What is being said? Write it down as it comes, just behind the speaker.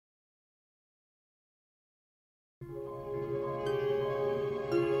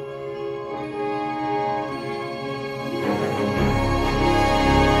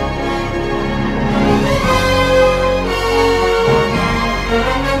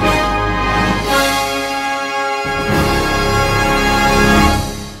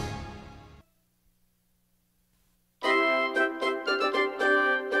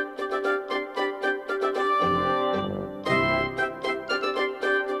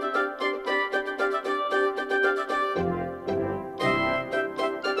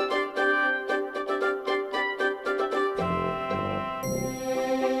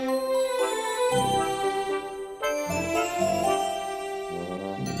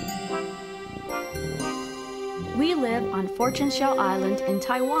We live on Fortune Shell Island in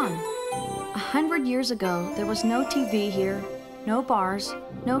Taiwan. 100 years ago, there was no TV here, no bars,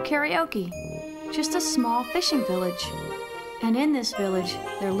 no karaoke, just a small fishing village. And in this village,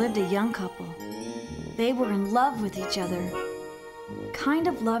 there lived a young couple. They were in love with each other. Kind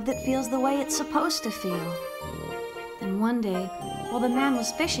of love that feels the way it's supposed to feel. Then one day, while the man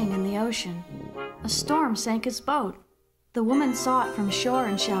was fishing in the ocean, a storm sank his boat. The woman saw it from shore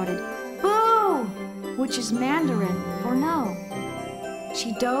and shouted, "Boo!" which is Mandarin for no.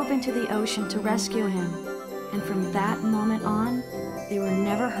 She dove into the ocean to rescue him, and from that moment on, they were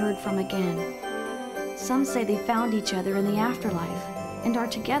never heard from again. Some say they found each other in the afterlife and are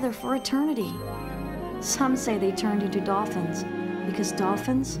together for eternity. Some say they turned into dolphins, because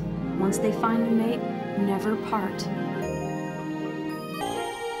dolphins, once they find a mate, never part.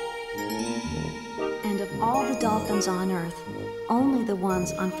 And of all the dolphins on Earth, only the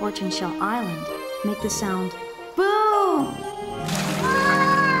ones on Fortune Shell Island make the sound, "Boo!"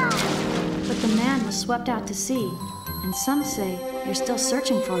 But the man was swept out to sea, and some say they're still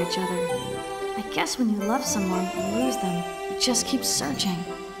searching for each other. I guess when you love someone and lose them, you just keep searching.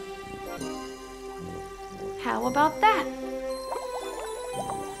 How about that?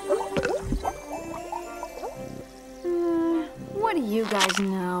 What do you guys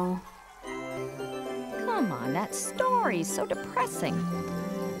know? Come on, that story's so depressing.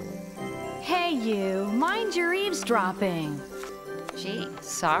 Hey you, mind your eavesdropping. Gee,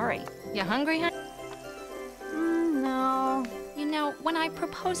 sorry. You hungry, hon? No. You know, when I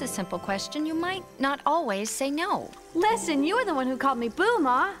propose a simple question, you might not always say no. Listen, you were the one who called me Boo,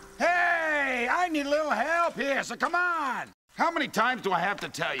 Ma. Hey, I need a little help here, so come on. How many times do I have to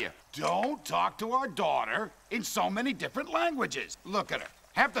tell you? Don't talk to our daughter in so many different languages. Look at her.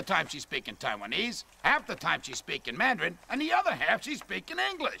 Half the time she's speaking Taiwanese, half the time she's speaking Mandarin, and the other half she's speaking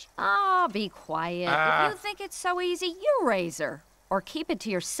English. Oh, be quiet. If you think it's so easy, you raise her. Or keep it to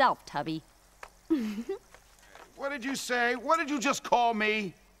yourself, Tubby. What did you say? What did you just call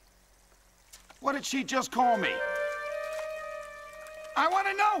me? What did she just call me? I want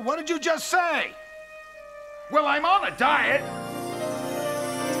to know. What did you just say? Well, I'm on a diet.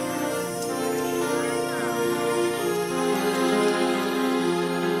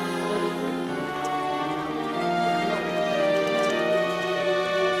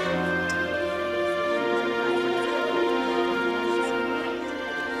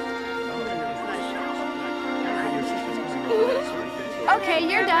 Okay,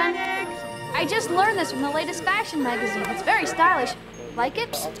 you're done. I just learned this from the latest fashion magazine. It's very stylish. Like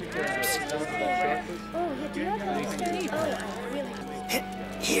it?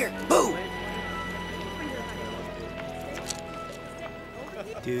 Here, Boo!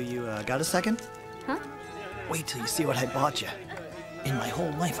 Do you got a second? Huh? Wait till you see what I bought you. In my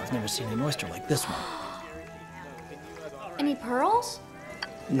whole life, I've never seen an oyster like this one. Any pearls?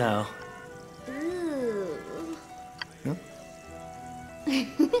 No. Ooh. Huh?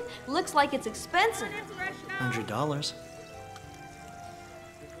 Looks like it's expensive. $100.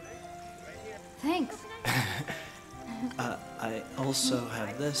 Thanks. I also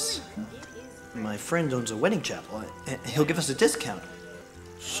have this. My friend owns a wedding chapel. He'll give us a discount.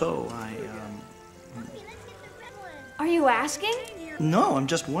 So Are you asking? No, I'm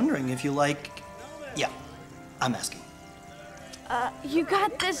just wondering if you like... Yeah, I'm asking. You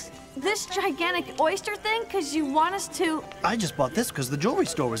got this gigantic oyster thing because you want us to... I just bought this because the jewelry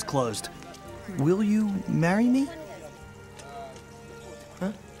store was closed. Will you marry me?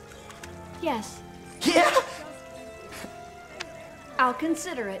 Huh? Yes. Yeah! I'll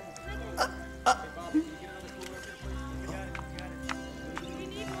consider it.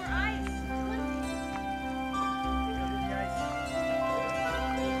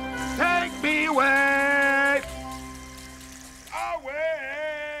 Take me away.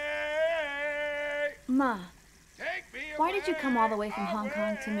 Ma, Take me why did you come all the way from Hong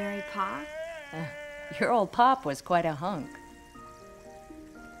Kong to marry Pa? Your old pop was quite a hunk.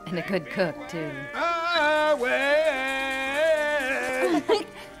 And a good cook, too. away.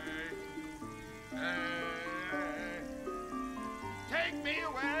 Take me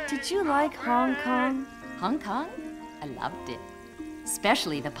away. Did you like Hong Kong? Hong Kong? I loved it.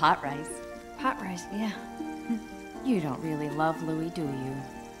 Especially the pot rice. Pot rice, yeah. You don't really love Louis, do you?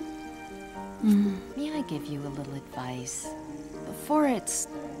 May I give you a little advice? Before it's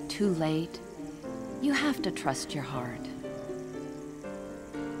too late, you have to trust your heart.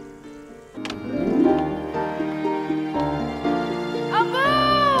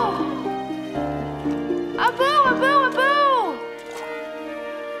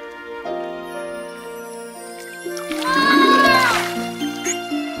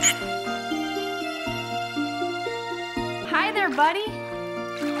 buddy.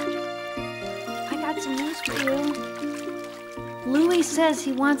 I got some news for you. Louis says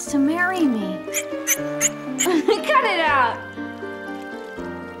he wants to marry me. Cut it out!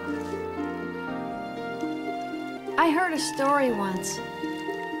 I heard a story once.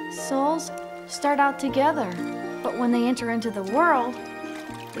 Souls start out together, but when they enter into the world,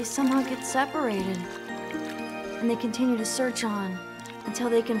 they somehow get separated. And they continue to search on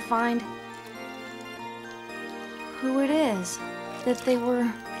until they can find who it is that they were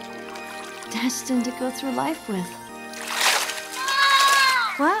destined to go through life with.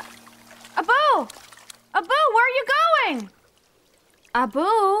 What? Abu! Abu, where are you going? Abu?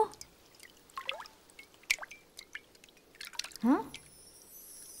 Huh?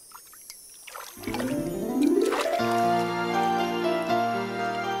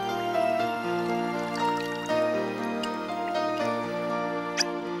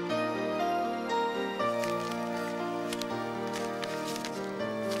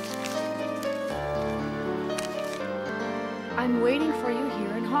 I'm waiting for you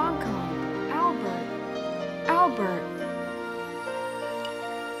here in Hong Kong. Albert. Albert.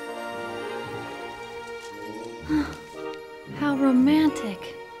 How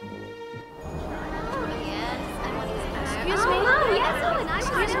romantic. Excuse me?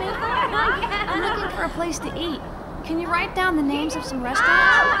 Excuse me? I'm looking for a place to eat. Can you write down the names of some restaurants?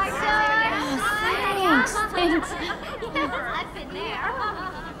 Oh, thanks. Thanks. I've been there.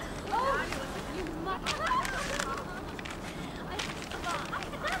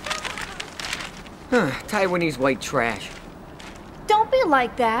 Taiwanese white trash. Don't be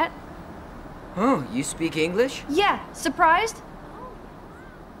like that. Oh, you speak English? Yeah, surprised?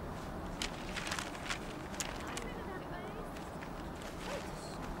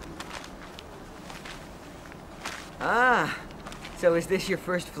 Ah, so is this your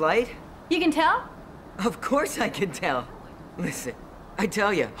first flight? You can tell? Of course I can tell. Listen, I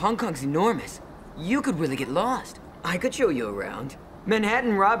tell you, Hong Kong's enormous. You could really get lost. I could show you around.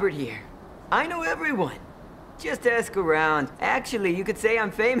 Manhattan Robert here. I know everyone. Just ask around. Actually, you could say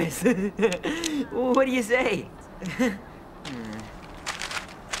I'm famous. What do you say?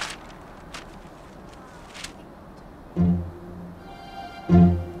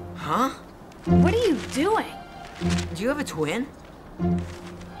 Huh? What are you doing? Do you have a twin?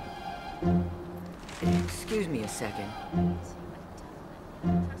 Excuse me a second.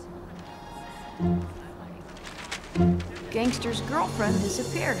 Gangster's girlfriend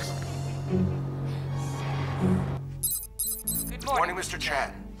disappears. Good morning, Mr.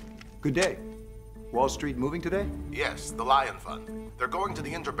 Chan. Good day. Wall Street moving today? Yes, the Lion Fund. They're going to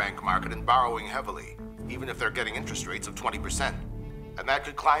the interbank market and borrowing heavily, even if they're getting interest rates of 20%. And that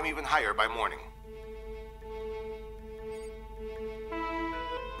could climb even higher by morning.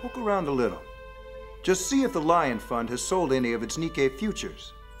 Poke around a little. Just see if the Lion Fund has sold any of its Nikkei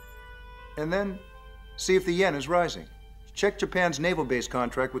futures. And then see if the yen is rising. Check Japan's naval base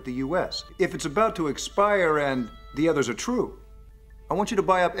contract with the US. If it's about to expire and the others are true, I want you to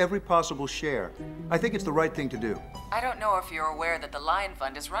buy up every possible share. I think it's the right thing to do. I don't know if you're aware that the Lion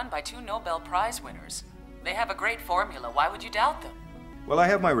Fund is run by 2 Nobel Prize winners. They have a great formula. Why would you doubt them? Well, I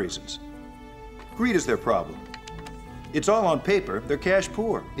have my reasons. Greed is their problem. It's all on paper. They're cash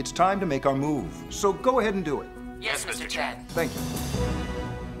poor. It's time to make our move. So go ahead and do it. Yes, Mr. Chan. Thank you.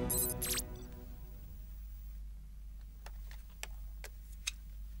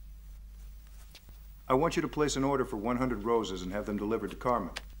 I want you to place an order for 100 roses and have them delivered to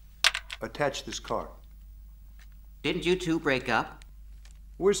Carmen. Attach this card. Didn't you two break up?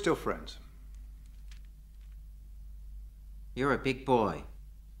 We're still friends. You're a big boy.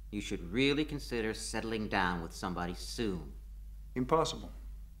 You should really consider settling down with somebody soon. Impossible.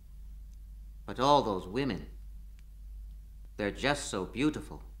 But all those women, they're just so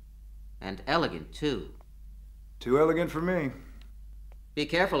beautiful. And elegant, too. Too elegant for me. Be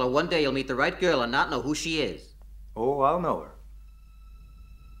careful, or one day you'll meet the right girl and not know who she is. Oh, I'll know her.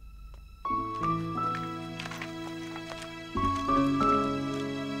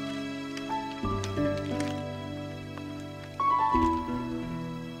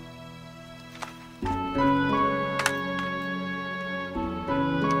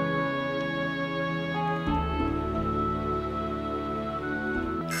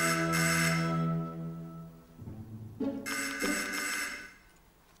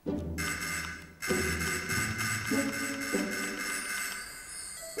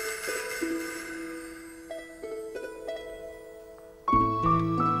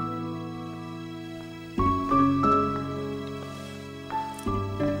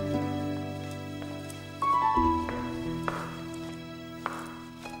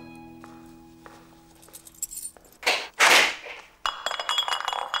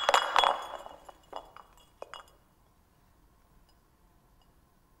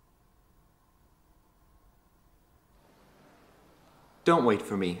 Don't wait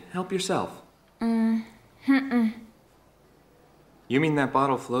for me. Help yourself. You mean that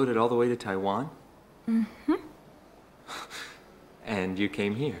bottle floated all the way to Taiwan? Mm-hmm. And you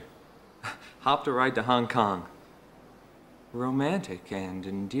came here. Hopped a ride to Hong Kong. Romantic and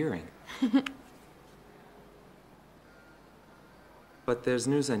endearing. But there's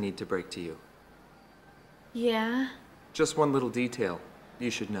news I need to break to you. Yeah? Just one little detail you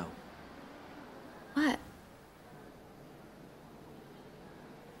should know. What?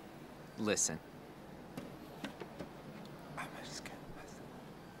 Listen.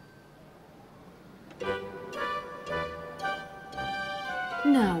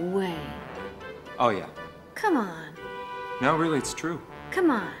 No way. Oh, yeah. Come on. No, really, it's true. Come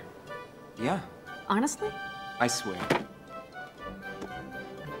on. Yeah, Honestly? I swear.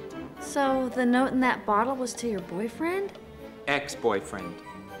 So the note in that bottle was to your boyfriend? Ex-boyfriend.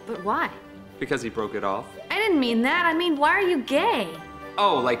 But why? Because he broke it off? I didn't mean that. I mean, why are you gay?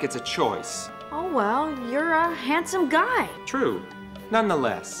 Oh, like it's a choice. Oh, well, you're a handsome guy. True.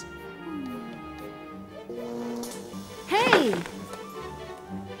 Nonetheless. Hey!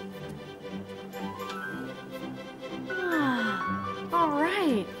 All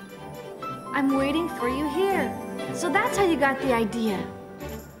right. I'm waiting for you here. So that's how you got the idea.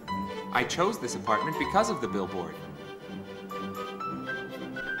 I chose this apartment because of the billboard.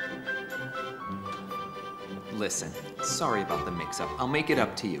 Listen, sorry about the mix-up. I'll make it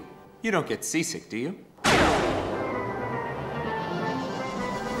up to you. You don't get seasick, do you?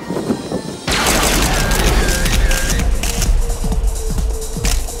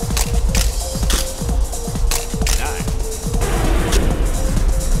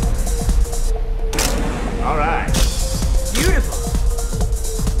 All right. Beautiful.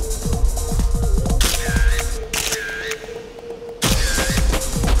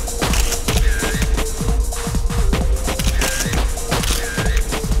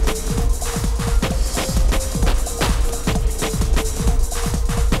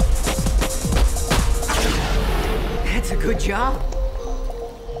 That's a good job.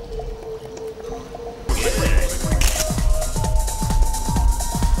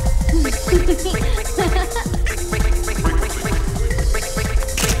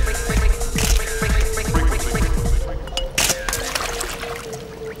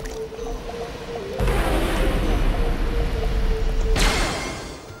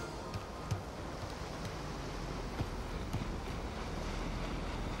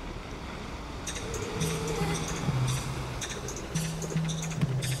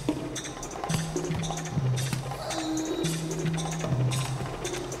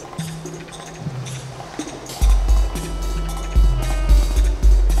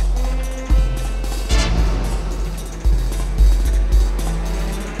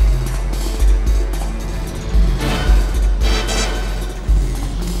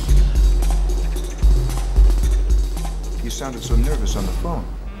 You sounded so nervous on the phone.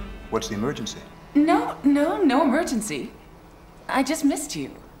 What's the emergency? No emergency. I just missed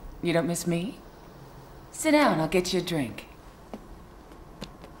you. You don't miss me? Sit down, I'll get you a drink.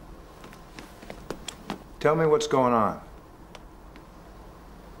 Tell me what's going on.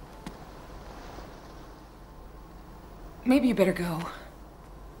 Maybe you better go.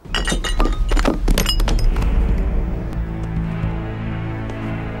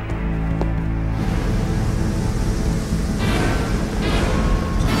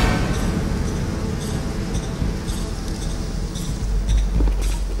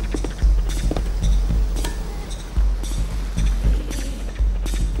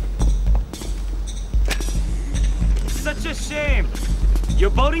 Such a shame. You're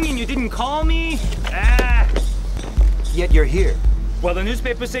boating and you didn't call me? Ah. Yet you're here. Well, the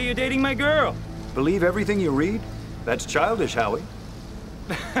newspapers say you're dating my girl. Believe everything you read? That's childish, Howie.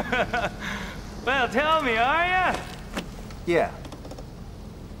 Well, tell me, are ya? Yeah.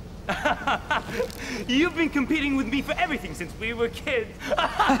 You've been competing with me for everything since we were kids.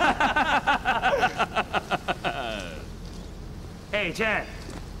 Hey, Chan,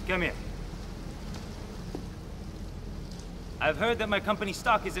 come here. I've heard that my company's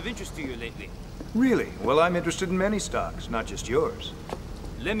stock is of interest to you lately. Really? Well, I'm interested in many stocks, not just yours.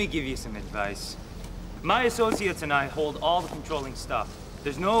 Let me give you some advice. My associates and I hold all the controlling stuff.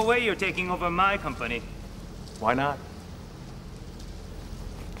 There's no way you're taking over my company. Why not?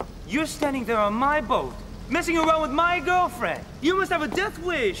 You're standing there on my boat, messing around with my girlfriend. You must have a death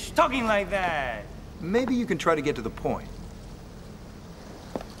wish, talking like that. Maybe you can try to get to the point.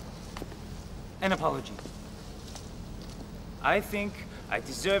 An apology. I think I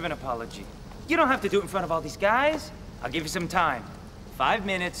deserve an apology. You don't have to do it in front of all these guys. I'll give you some time. 5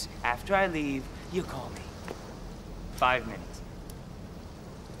 minutes after I leave, you call me. 5 minutes.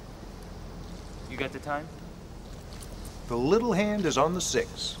 You got the time? The little hand is on the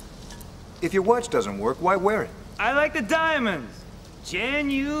 6. If your watch doesn't work, why wear it? I like the diamonds.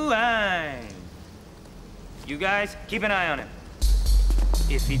 Genuine. You guys, keep an eye on him.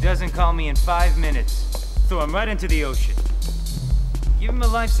 If he doesn't call me in 5 minutes, throw him right into the ocean. Give him a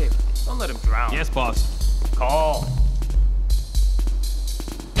lifesaver. Don't let him drown. Yes, boss. Call.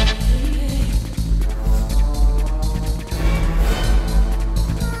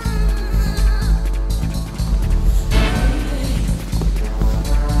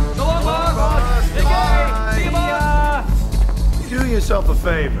 So long, boss. Take care. See you, boss. Do yourself a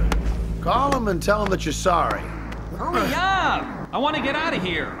favor. Call him and tell him that you're sorry. Hurry up! I want to get out of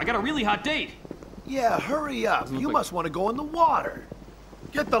here. I got a really hot date. Yeah, hurry up. You must want to go in the water.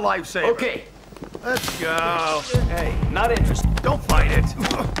 Get the lifesaver. Okay. Let's go. Hey, not interested. Don't fight it.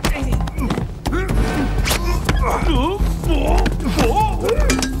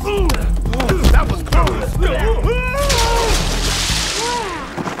 That was close.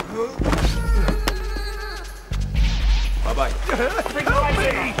 Bye-bye. Help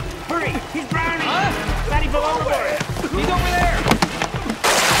me! Hurry! He's drowning! Huh? Daddy, go overboard! He's over there!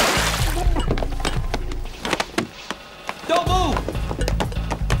 Don't move!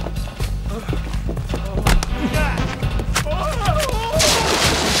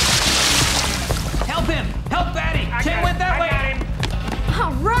 Help him! Help Batty! Can't went that way!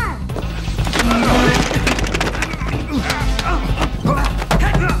 All right.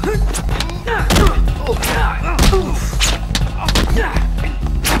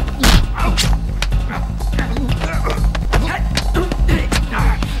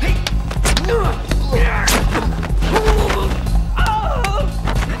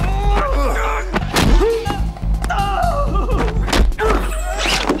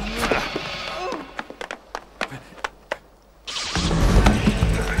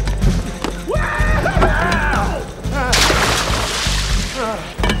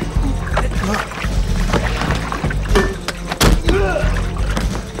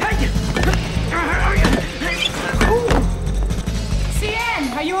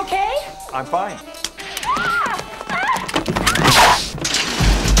 Are you okay? I'm fine.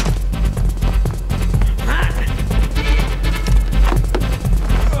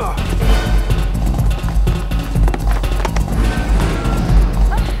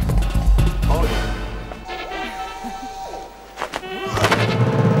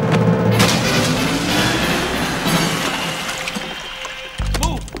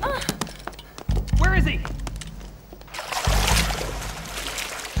 Where is he?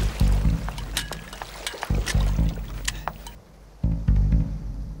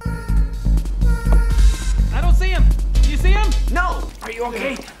 I don't see him. Do you see him? No! Are you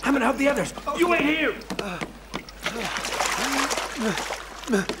okay? I'm gonna help the others. You wait here!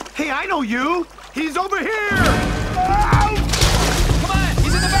 Hey, I know you! He's over here! Ow! Come on,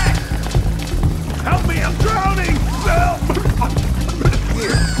 he's in the back. Help me, I'm drowning! Help!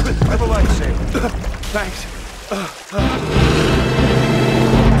 Here, have a lifesaver. Thanks.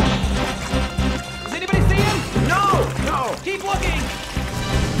 Does anybody see him? No! No! Keep looking.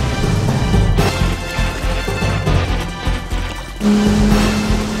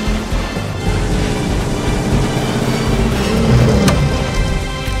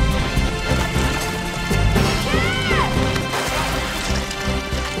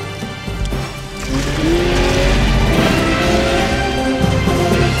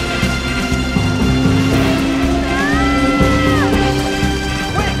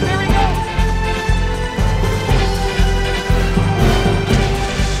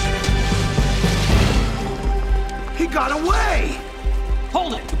 Got away!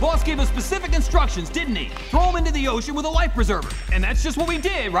 Hold it! The boss gave us specific instructions, didn't he? Throw him into the ocean with a life preserver. And that's just what we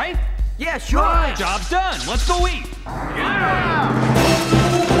did, right? Yeah, sure. Right. Job's done. Let's go eat.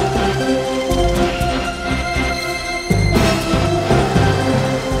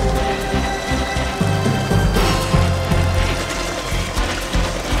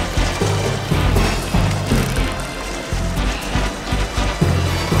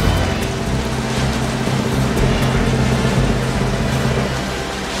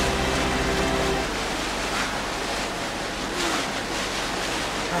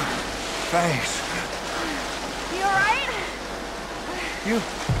 Thanks. You all right? You.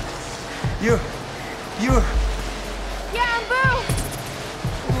 Yeah, I'm Boo.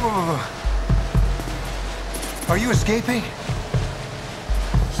 Oh. Are you escaping?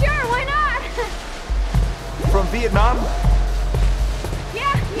 Sure, why not? From Vietnam?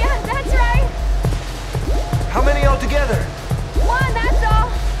 Yeah, that's right. How many altogether? One, that's all.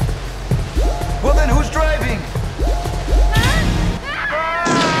 Well then, who's driving? Huh? Ah!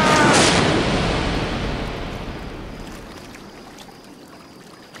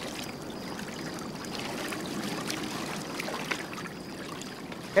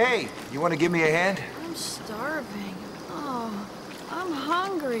 Hey, you want to give me a hand? I'm starving. Oh, I'm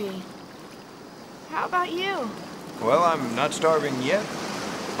hungry. How about you? Well, I'm not starving yet,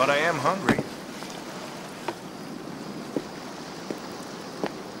 but I am hungry.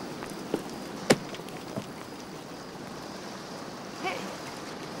 Hey,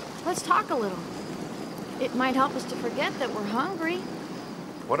 let's talk a little. It might help us to forget that we're hungry.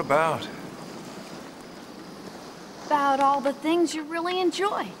 What about? About all the things you really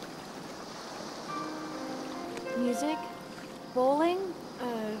enjoy. Music, bowling,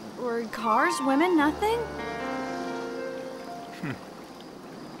 or cars, women, nothing?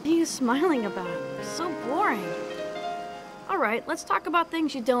 What are you smiling about? So boring. All right, let's talk about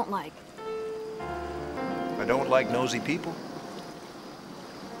things you don't like. I don't like nosy people.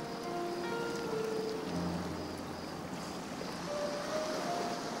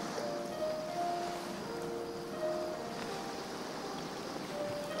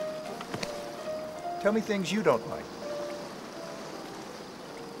 Tell me things you don't like.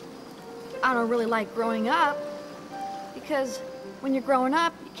 I don't really like growing up, because when you're growing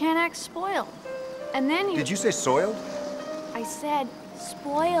up, you can't act spoiled. And then you... Did you say soiled? I said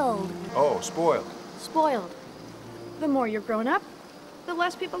spoiled. Oh, spoiled. Spoiled. The more you're grown up, the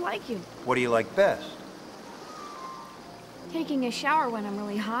less people like you. What do you like best? Taking a shower when I'm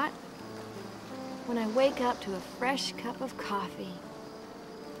really hot. When I wake up to a fresh cup of coffee.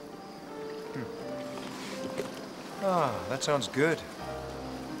 Ah, that sounds good.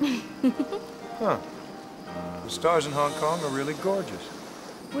 Huh. The stars in Hong Kong are really gorgeous.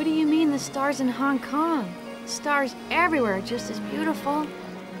 What do you mean the stars in Hong Kong? Stars everywhere are just as beautiful.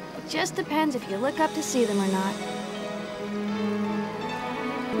 It just depends if you look up to see them or not.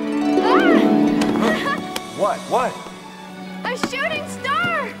 Huh? What? What? A shooting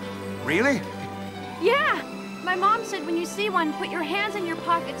star! Really? Yeah! My mom said when you see one, put your hands in your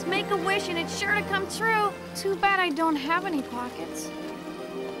pockets, make a wish, and it's sure to come true. Too bad I don't have any pockets.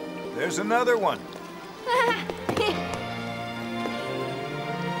 There's another one.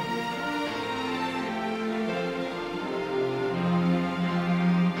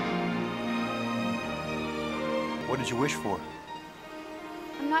 What did you wish for?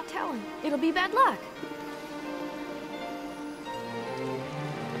 I'm not telling. It'll be bad luck.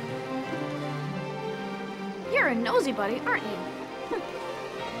 You're a nosy buddy, aren't you?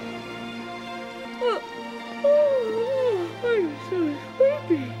 I'm so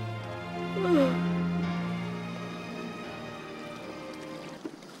sleepy.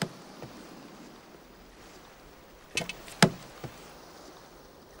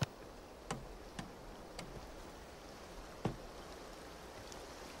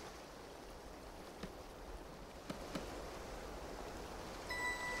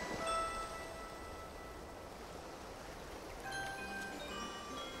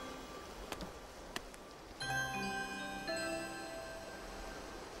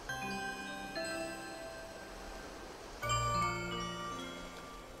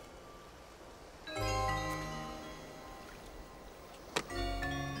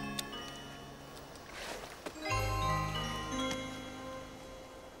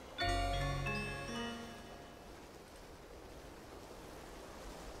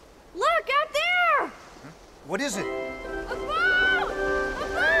 What is it? A boat! A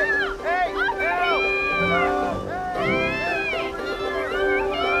boat! Hey! Help!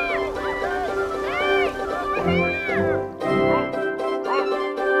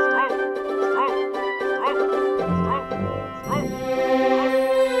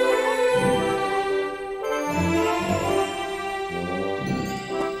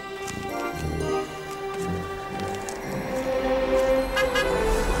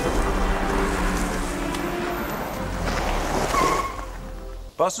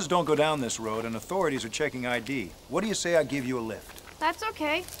 Buses don't go down this road, and authorities are checking ID. What do you say I give you a lift? That's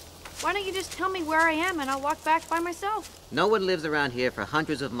okay. Why don't you just tell me where I am and I'll walk back by myself? No one lives around here for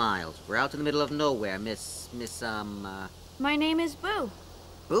hundreds of miles. We're out in the middle of nowhere, My name is Boo.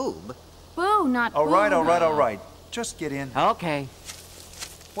 Boob? Boo, not All Boo. right, all right, all right. Just get in. Okay.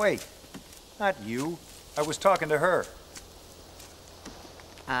 Wait. Not you. I was talking to her.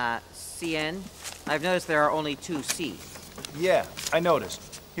 CN? I've noticed there are only 2 C's. Yeah, I noticed.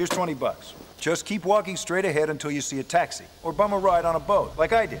 Here's $20. Just keep walking straight ahead until you see a taxi, or bum a ride on a boat,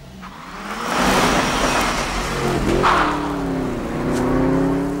 like I did.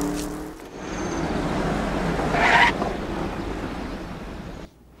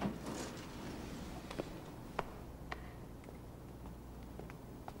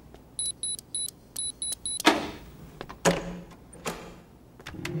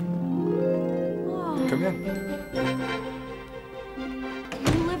 Oh. Come in.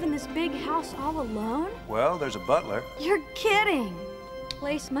 You live house all alone? Well, there's a butler. You're kidding.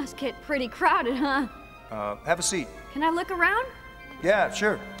 Place must get pretty crowded, huh? Have a seat. Can I look around? Yeah,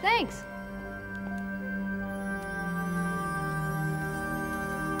 sure. Thanks.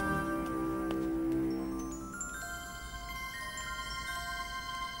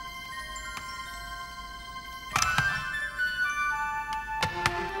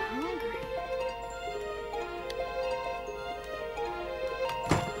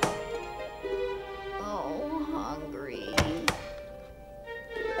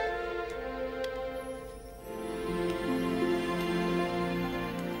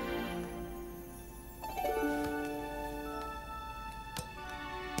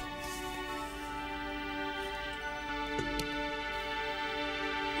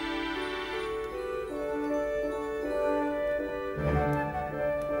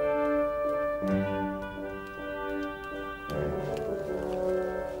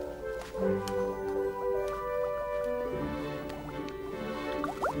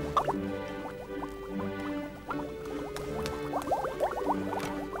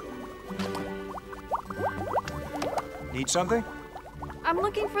 Need something? I'm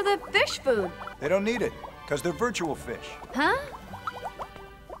looking for the fish food. They don't need it, because they're virtual fish. Huh?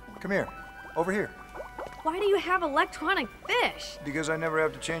 Come here. Over here. Why do you have electronic fish? Because I never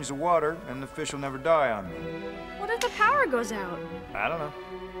have to change the water, and the fish will never die on me. What if the power goes out? I don't know.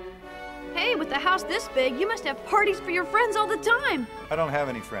 Hey, with the house this big, you must have parties for your friends all the time. I don't have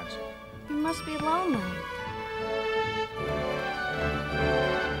any friends. You must be lonely.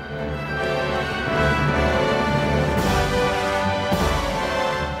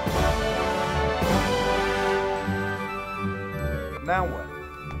 Now what?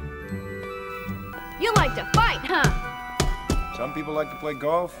 You like to fight, huh? Some people like to play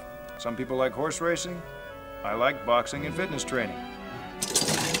golf. Some people like horse racing. I like boxing and fitness training.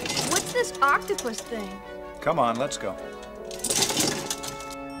 What's this octopus thing? Come on, let's go.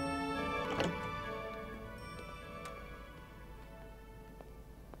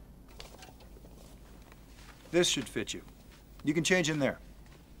 This should fit you. You can change in there.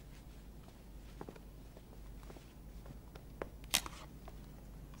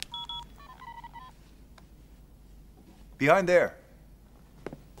 Behind there.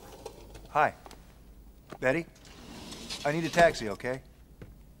 Hi. Betty? I need a taxi, okay?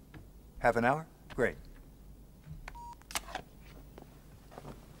 Half an hour? Great.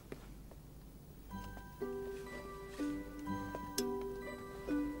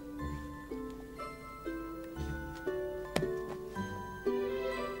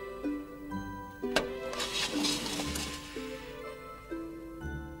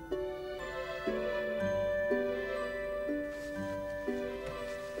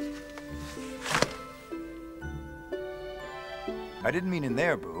 I didn't mean in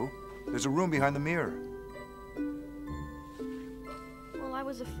there, Boo. There's a room behind the mirror. Well, I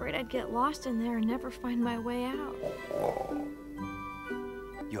was afraid I'd get lost in there and never find my way out.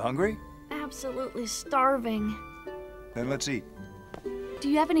 You hungry? Absolutely starving. Then let's eat. Do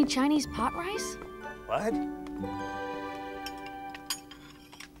you have any Chinese pot rice? What?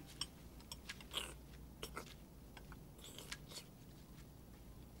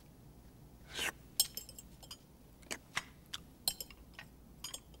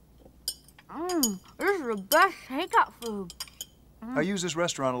 This is the best takeout food. I use this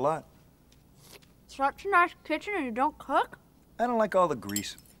restaurant a lot. Such a nice kitchen and you don't cook? I don't like all the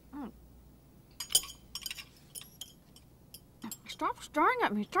grease. Stop staring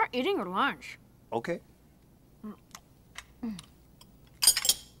at me. Start eating your lunch. Okay.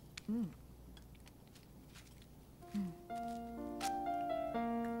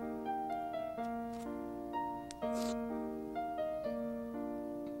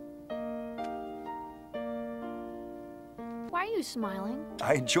 Why are you smiling?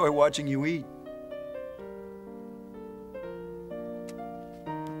 I enjoy watching you eat.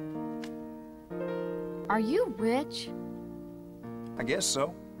 Are you rich? I guess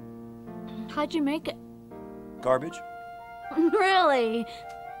so. How'd you make it? Garbage? Really?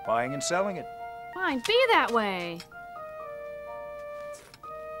 Buying and selling it. Fine, be that way.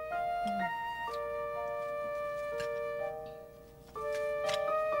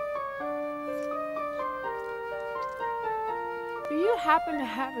 Do you happen to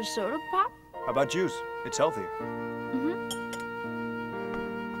have a soda pop? How about juice? It's healthier.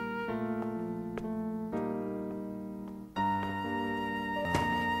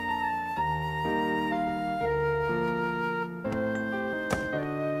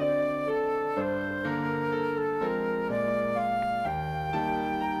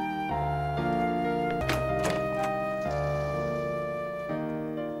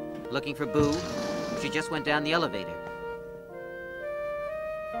 Looking for Boo? She just went down the elevator.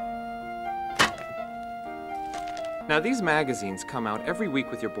 Now, these magazines come out every week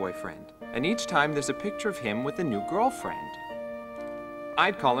with your boyfriend, and each time there's a picture of him with a new girlfriend.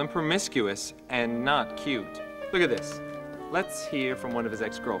 I'd call him promiscuous and not cute. Look at this. Let's hear from one of his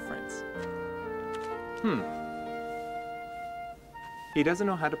ex-girlfriends. He doesn't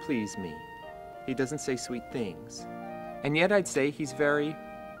know how to please me. He doesn't say sweet things. And yet I'd say he's very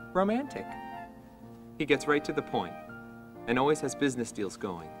romantic. He gets right to the point and always has business deals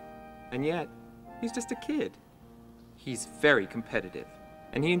going. And yet, he's just a kid. He's very competitive,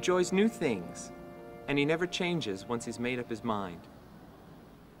 and he enjoys new things, and he never changes once he's made up his mind.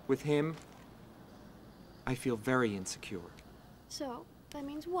 With him, I feel very insecure. So, that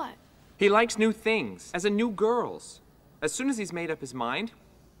means what? He likes new things, as in new girls. As soon as he's made up his mind,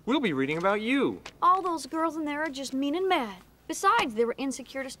 we'll be reading about you. All those girls in there are just mean and mad. Besides, they were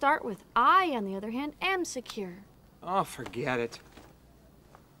insecure to start with. I, on the other hand, am secure. Oh, forget it.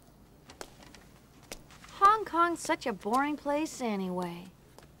 Hong Kong's such a boring place anyway.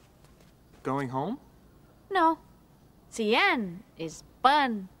 Going home? No. Tien is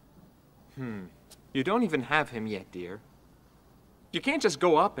fun. You don't even have him yet, dear. You can't just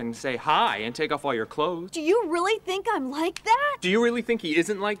go up and say hi and take off all your clothes. Do you really think I'm like that? Do you really think he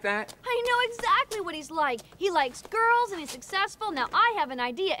isn't like that? I know exactly what he's like. He likes girls and he's successful. Now I have an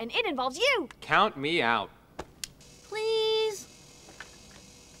idea and it involves you. Count me out. Please?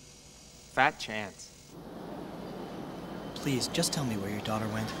 Fat chance. Please, just tell me where your daughter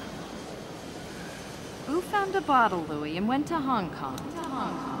went. Who found a bottle, Louis, and went to Hong Kong?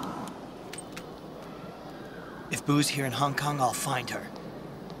 If Boo's here in Hong Kong, I'll find her.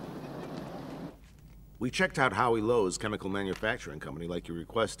 We checked out Howie Lowe's chemical manufacturing company like you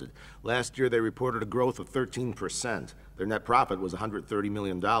requested. Last year, they reported a growth of 13%. Their net profit was $130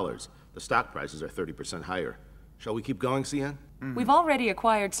 million. The stock prices are 30% higher. Shall we keep going, Cien? We've already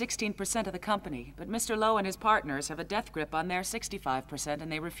acquired 16% of the company, but Mr. Lowe and his partners have a death grip on their 65%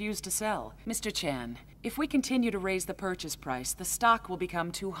 and they refuse to sell. Mr. Chan, if we continue to raise the purchase price, the stock will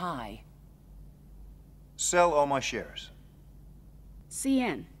become too high. Sell all my shares.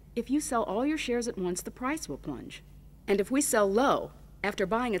 Cien, if you sell all your shares at once, the price will plunge. And if we sell low, after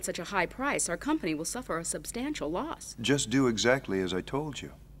buying at such a high price, our company will suffer a substantial loss. Just do exactly as I told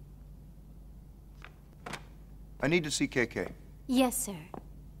you. I need to see KK. Yes, sir.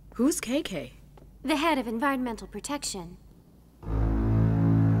 Who's KK? The head of environmental protection.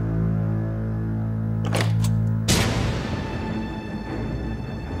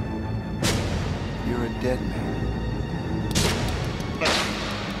 You're a dead man.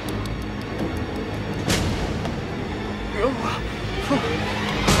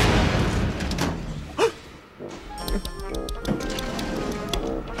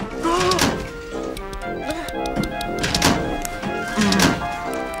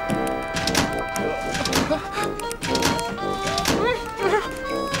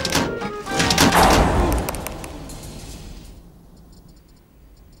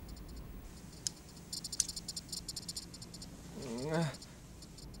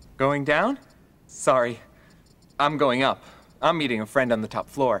 Going down? Sorry. I'm going up. I'm meeting a friend on the top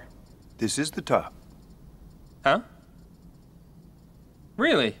floor. This is the top. Huh?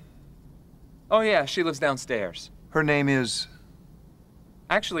 Really? Oh yeah, she lives downstairs. Her name is...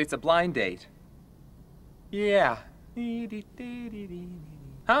 Actually, it's a blind date. Yeah.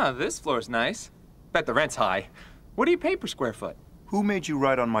 Huh, this floor's nice. Bet the rent's high. What do you pay per square foot? Who made you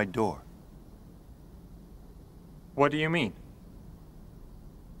write on my door? What do you mean?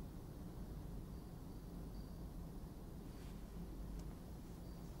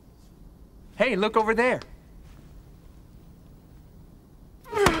 Hey, look over there.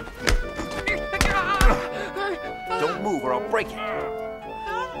 Don't move or I'll break it.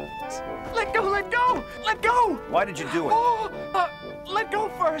 Let go, let go, let go! Why did you do it? Oh, let go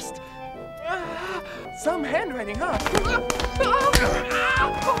first. Some handwriting, huh?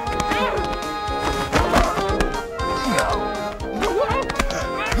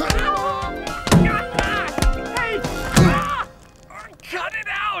 Hey! Cut it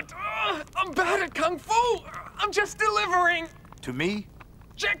out! I'm bad at Kung Fu! I'm just delivering! To me?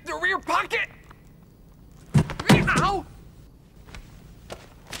 Check the rear pocket! Ow!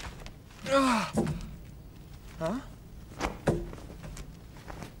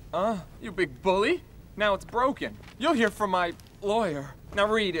 Huh? You big bully? Now it's broken. You'll hear from my lawyer. Now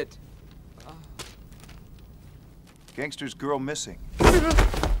read it. Gangster's girl missing.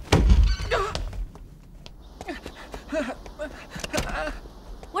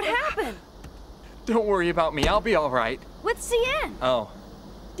 What happened? Don't worry about me. I'll be all right. With Cien. Oh.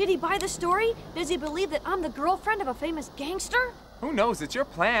 Did he buy the story? Does he believe that I'm the girlfriend of a famous gangster? Who knows? It's your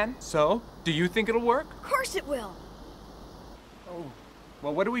plan. So, do you think it'll work? Of course it will. Oh.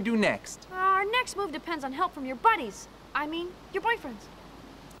 Well, what do we do next? Our next move depends on help from your buddies. I mean, your boyfriends.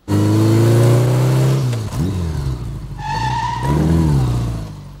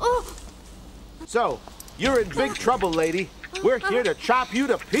 Oh. So, you're in big trouble, lady. We're here to chop you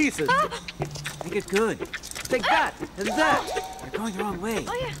to pieces. Make it good. Take that and that. You're going the wrong way.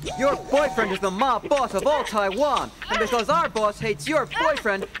 Oh, yeah. Your boyfriend is the mob boss of all Taiwan. And because our boss hates your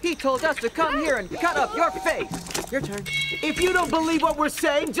boyfriend, he told us to come here and cut up your face. Your turn. If you don't believe what we're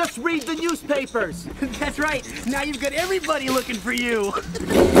saying, just read the newspapers. That's right. Now you've got everybody looking for you.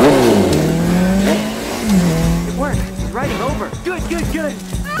 It worked. He's riding over. Good, good, good.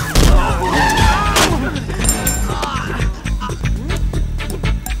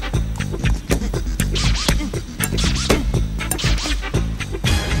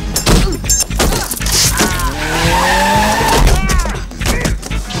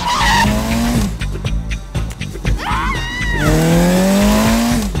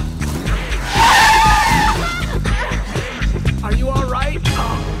 Are you all right?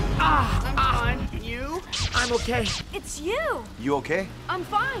 I'm fine. You? I'm okay. It's you. You okay? I'm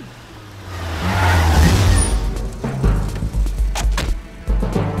fine.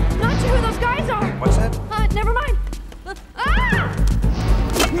 Not sure who those guys are. What's that? Never mind. What's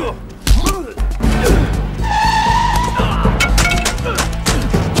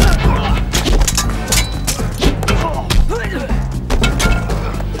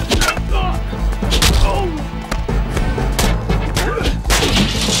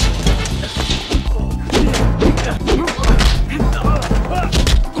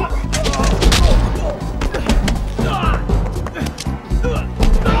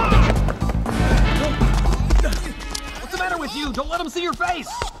the matter with you? Don't let them see your face!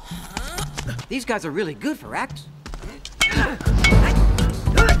 These guys are really good for acts.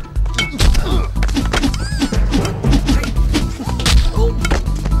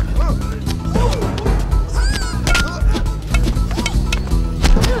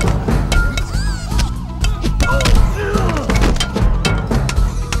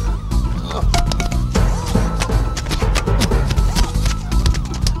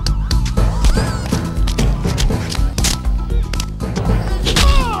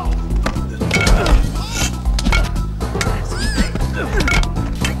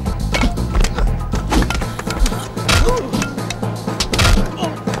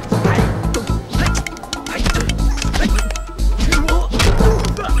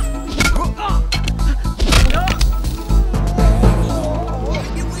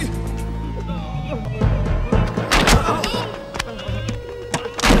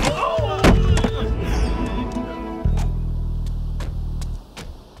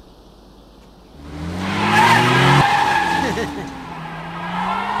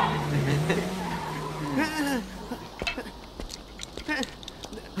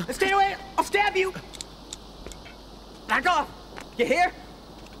 Stay away! I'll stab you! Back off! You hear?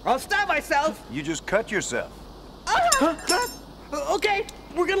 Or I'll stab myself! You just cut yourself. Okay,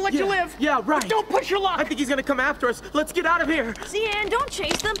 we're gonna let you live! Yeah, right. But don't push your luck! I think he's gonna come after us. Let's get out of here! Cian, don't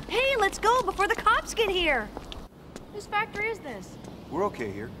chase them. Hey, let's go before the cops get here. Whose factory is this? We're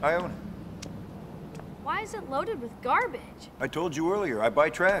okay here. I own it. Why is it loaded with garbage? I told you earlier, I buy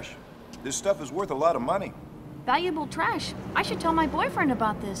trash. This stuff is worth a lot of money. Valuable trash. I should tell my boyfriend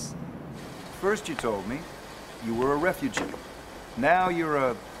about this. First you told me you were a refugee. Now you're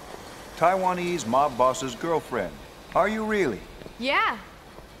a Taiwanese mob boss's girlfriend. Are you really? Yeah.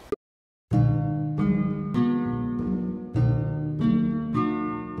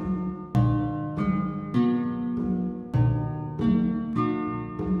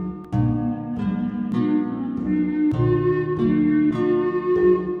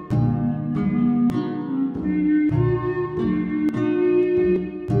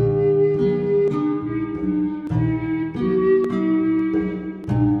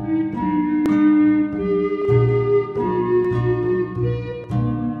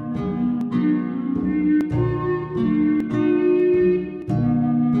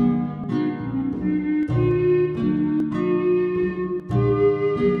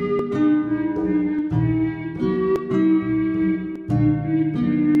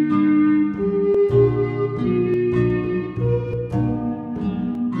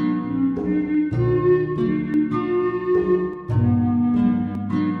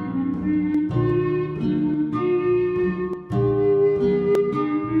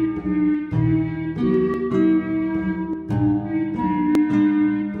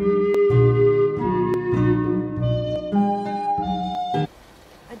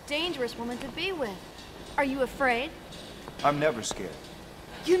 afraid. I'm never scared.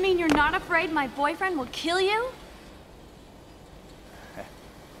 You mean you're not afraid my boyfriend will kill you?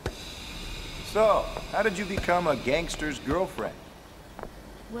 So, how did you become a gangster's girlfriend?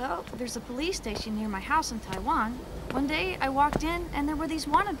 Well, there's a police station near my house in Taiwan. One day I walked in and there were these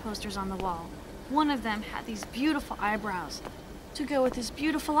wanted posters on the wall. One of them had these beautiful eyebrows to go with his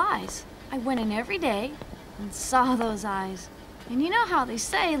beautiful eyes. I went in every day and saw those eyes. And you know how they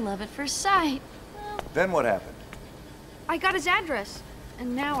say, love at first sight. Then what happened? I got his address,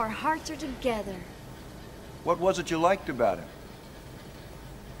 and now our hearts are together. What was it you liked about him?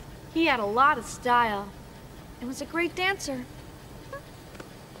 He had a lot of style and was a great dancer.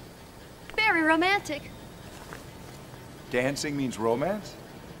 Very romantic. Dancing means romance?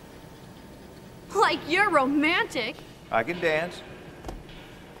 Like you're romantic. I can dance.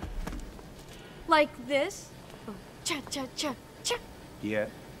 Like this. Oh, cha-cha-cha-cha. Yeah.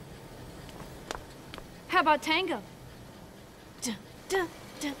 How about tango? Da, da,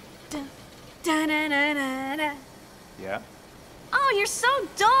 da, da, da, da, da, da, da. Yeah? Oh, you're so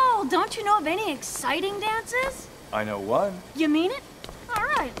dull. Don't you know of any exciting dances? I know one. You mean it? All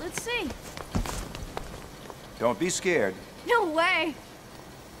right, let's see. Don't be scared. No way.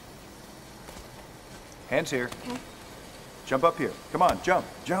 Hands here. Okay. Jump up here. Come on, jump,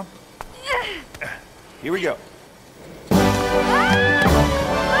 jump. Here we go.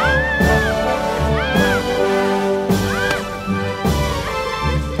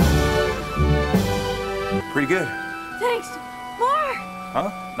 Pretty good. Thanks. More.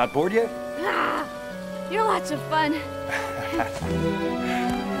 Huh? Not bored yet? Ah, you're lots of fun.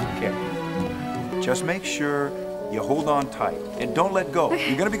 Okay. Just make sure you hold on tight and don't let go.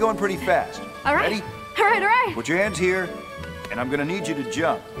 You're gonna be going pretty fast. All right. Ready? All right, all right. Put your hands here, and I'm gonna need you to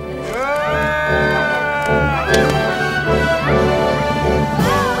jump.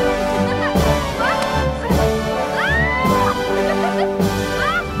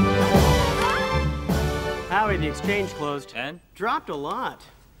 Howie, the exchange closed. And? Dropped a lot.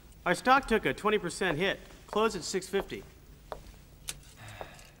 Our stock took a 20% hit. Closed at 650.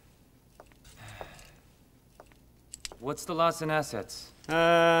 What's the loss in assets?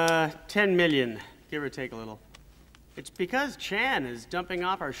 10 million, give or take a little. It's because Chan is dumping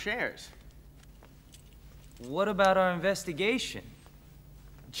off our shares. What about our investigation?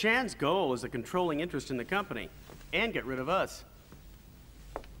 Chan's goal is a controlling interest in the company, and get rid of us.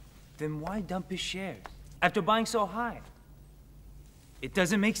 Then why dump his shares after buying so high? It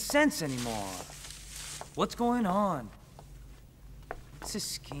doesn't make sense anymore. What's going on? It's a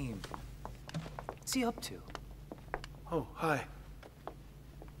scheme. What's he up to? Oh, hi.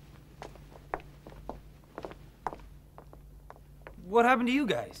 What happened to you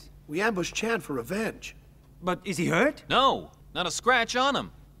guys? We ambushed Chan for revenge. But is he hurt? No, not a scratch on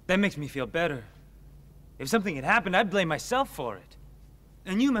him. That makes me feel better. If something had happened, I'd blame myself for it.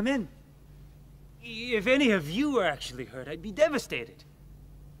 And you, my men, if any of you were actually hurt, I'd be devastated.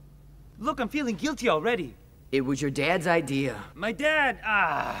 Look, I'm feeling guilty already. It was your dad's idea. My dad,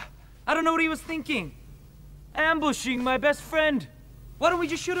 I don't know what he was thinking. Ambushing my best friend. Why don't we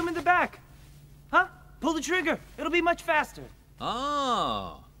just shoot him in the back? Huh? Pull the trigger. It'll be much faster.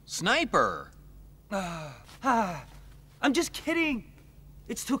 Oh, sniper. I'm just kidding.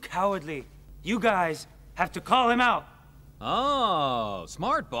 It's too cowardly. You guys have to call him out. Oh,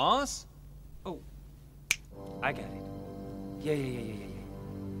 smart, boss. Oh, I get it. Yeah.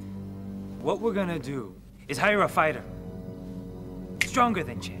 What we're gonna do is hire a fighter. Stronger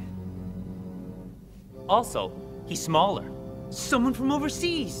than Chan. Also, he's smaller. Someone from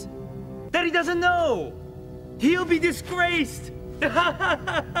overseas. That he doesn't know. He'll be disgraced. Come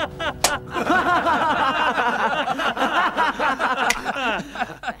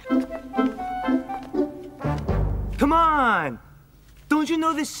on. Don't you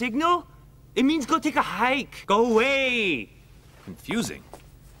know this signal? It means go take a hike. Go away. Confusing.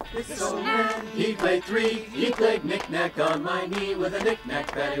 This old man, he played three. He played knick-knack on my knee with a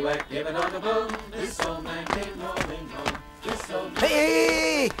knick-knack, paddywhack, give it on the bone. This old man came rolling home. This old man...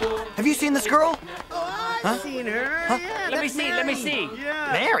 Hey! Have you seen this girl? I've seen her. Huh? Yeah, Let me see.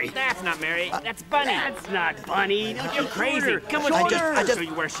 Yeah. Mary? That's not Mary. That's Bunny. That's not Bunny. Don't you crazy. Come with I me. just I'll show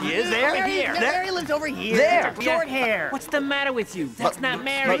you where she is. There. Right here. Mary lives over here. There. Short hair. What's the matter with you? That's not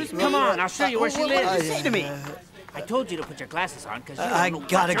Mary. but- Come on, I'll show you where she lives. What did you say to me? I told you to put your glasses on because you I don't know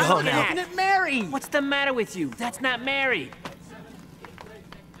gotta what's go on now. that. Looking at Mary. What's the matter with you? That's not Mary.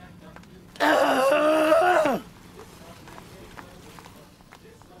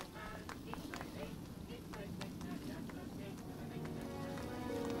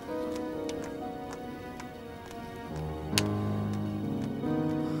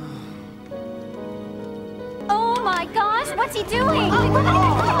 What's he doing? Oh,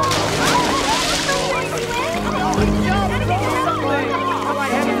 I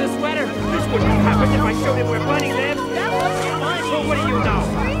have the sweater. This wouldn't have happened if I showed him where Bunny lives. Well, what do you know?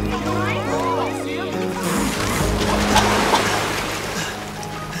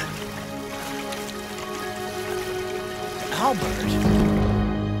 Albert.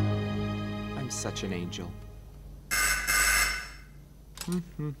 I'm such an angel.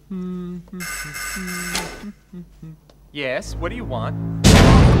 Yes, what do you want?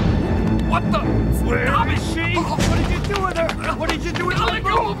 What the? Stop it, she! What did you do with her? What did you do with her? Let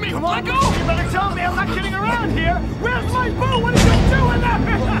go of me! Come on, Let go! You better tell me. I'm not kidding around here. Where's my boo? What did you do with her?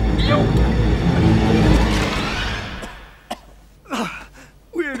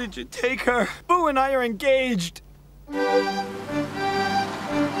 Where did you take her? Boo and I are engaged.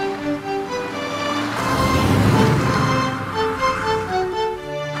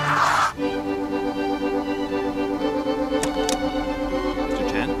 Mr.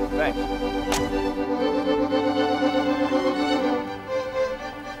 Chen? Thanks.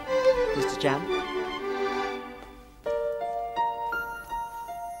 Mr. Chan?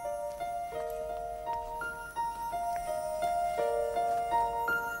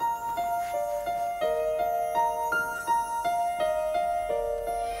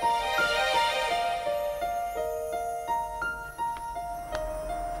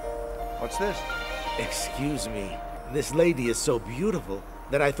 What's this? Excuse me. This lady is so beautiful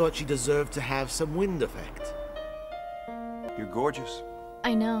that I thought she deserved to have some wind effect. You're gorgeous.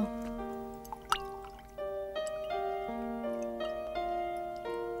 I know.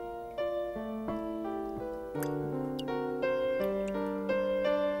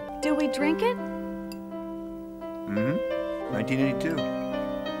 Do we drink it? Mm-hmm. 1982.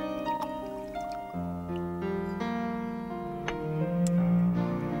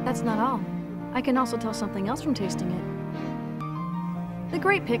 That's not all. I can also tell something else from tasting it. The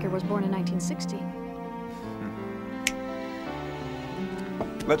Great Picker was born in 1960.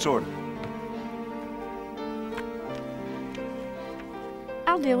 Let's order.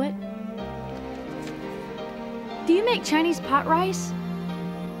 I'll do it. Do you make Chinese pot rice?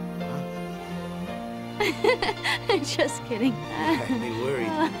 Just kidding. Had me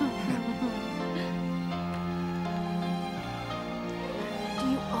worried. Do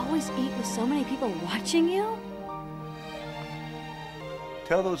you always eat with so many people watching you?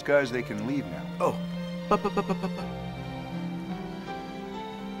 Tell those guys they can leave now. Oh.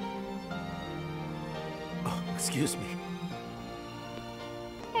 Oh, excuse me.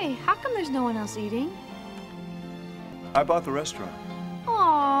 Hey, how come there's no one else eating? I bought the restaurant.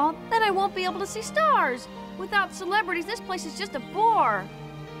 Aw, then I won't be able to see stars. Without celebrities, this place is just a bore.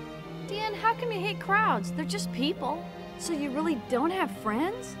 Dan, how come you hate crowds? They're just people. So you really don't have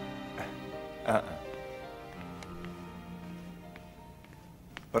friends?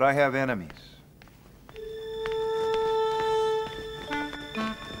 But I have enemies.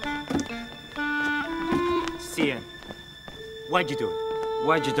 Cian, why'd you do it?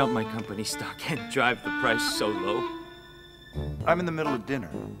 Why'd you dump my company stock and drive the price so low? I'm in the middle of dinner.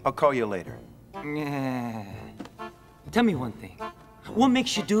 I'll call you later. Tell me one thing. What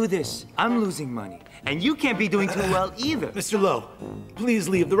makes you do this? I'm losing money, and you can't be doing too well either. Mr. Lowe, please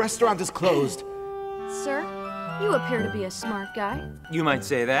leave. The restaurant is closed. Sir, you appear to be a smart guy. You might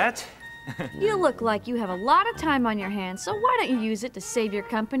say that. You look like you have a lot of time on your hands, so why don't you use it to save your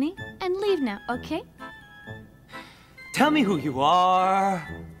company? And leave now, okay? Tell me who you are.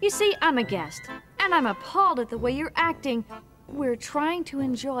 You see, I'm a guest, and I'm appalled at the way you're acting. We're trying to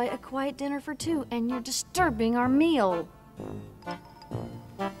enjoy a quiet dinner for two, and you're disturbing our meal.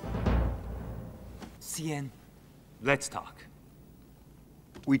 Cian, let's talk.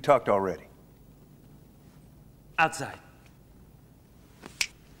 We talked already. Outside.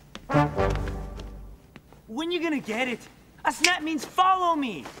 When you gonna get it? A snap means follow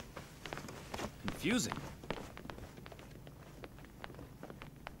me. Confusing.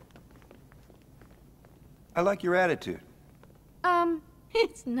 I like your attitude.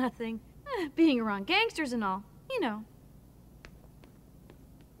 It's nothing. Being around gangsters and all, you know.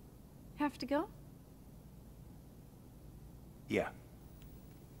 Have to go? Yeah.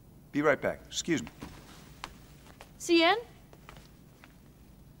 Be right back. Excuse me. Cian?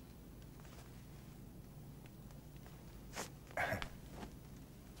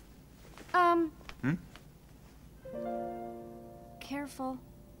 Careful.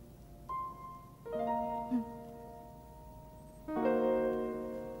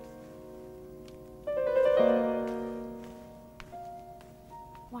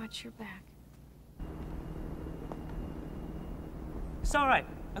 Watch your back. It's all right.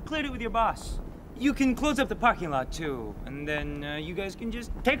 I cleared it with your boss. You can close up the parking lot too, and then you guys can just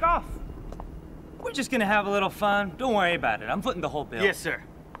take off. We're just gonna have a little fun. Don't worry about it. I'm footing the whole bill. Yes, sir.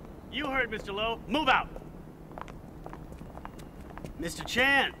 You heard, Mr. Lowe. Move out. Mr.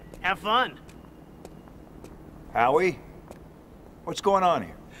 Chan, have fun. Howie, what's going on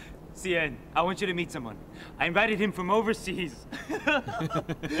here? Cien, I want you to meet someone. I invited him from overseas.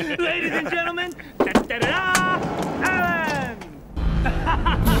 Ladies and gentlemen, da-da-da-da, Alan!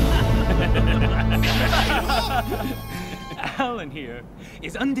 Alan here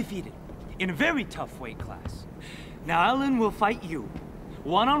is undefeated in a very tough weight class. Now Alan will fight you,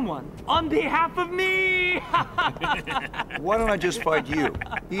 one-on-one, on behalf of me! Why don't I just fight you?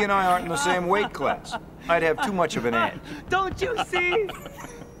 He and I aren't in the same weight class. I'd have too much of an edge. Don't you see?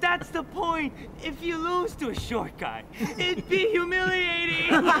 That's the point. If you lose to a short guy, it'd be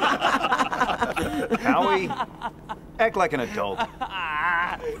humiliating. Howie, act like an adult.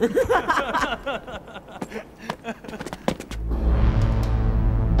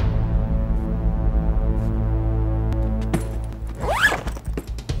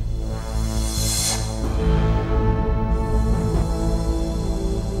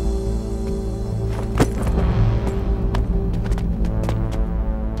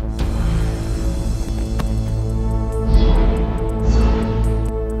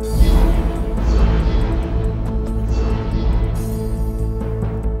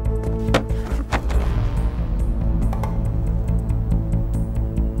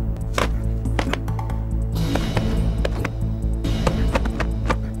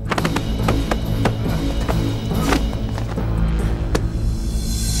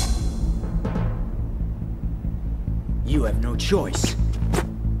 You have no choice.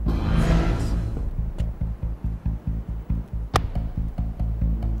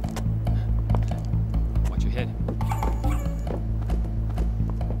 Watch your head.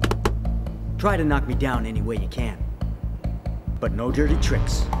 Try to knock me down any way you can. But no dirty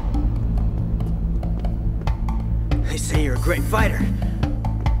tricks. They say you're a great fighter.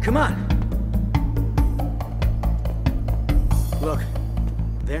 Come on. Look,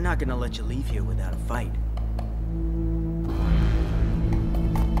 they're not gonna let you leave here without a fight.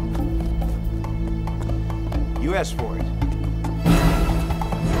 You asked for it.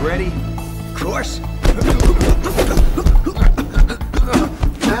 You ready? Of course.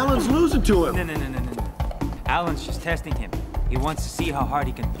 Alan's losing to him. No. Alan's just testing him. He wants to see how hard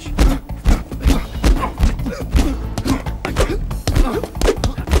he can push.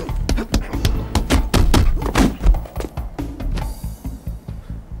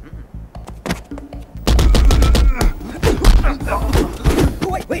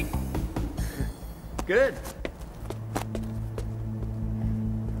 Wait. Good.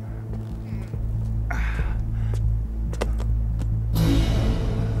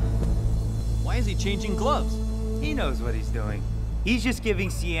 Why is he changing gloves? He knows what he's doing. He's just giving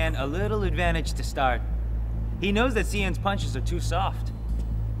Cien a little advantage to start. He knows that Cien's punches are too soft.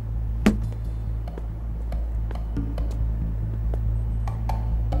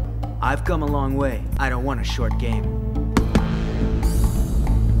 I've come a long way. I don't want a short game.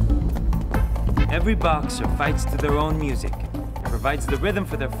 Every boxer fights to their own music and provides the rhythm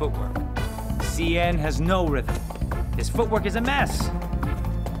for their footwork. Cien has no rhythm. His footwork is a mess.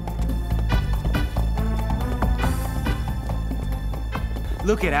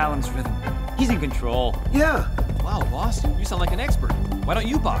 Look at Alan's rhythm. He's in control. Yeah. Wow, boss, you sound like an expert. Why don't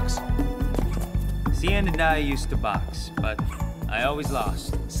you box? Cien and I used to box, but I always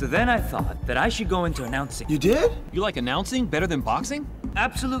lost. So then I thought that I should go into announcing. You did? You like announcing better than boxing?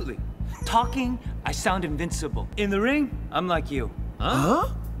 Absolutely. Talking, I sound invincible. In the ring, I'm like you. Huh?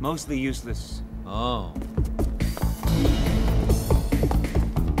 Mostly useless. Oh.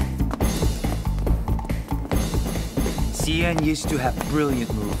 Cien used to have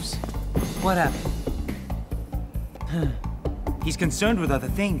brilliant moves. What happened? He's concerned with other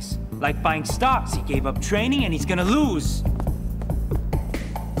things, like buying stocks. He gave up training and he's gonna lose.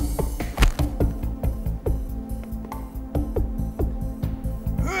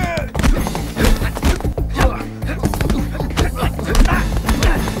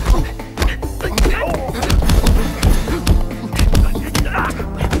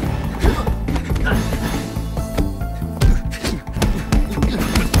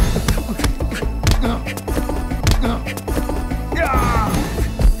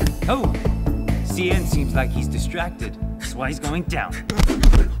 Oh, Cien seems like he's distracted. That's why he's going down.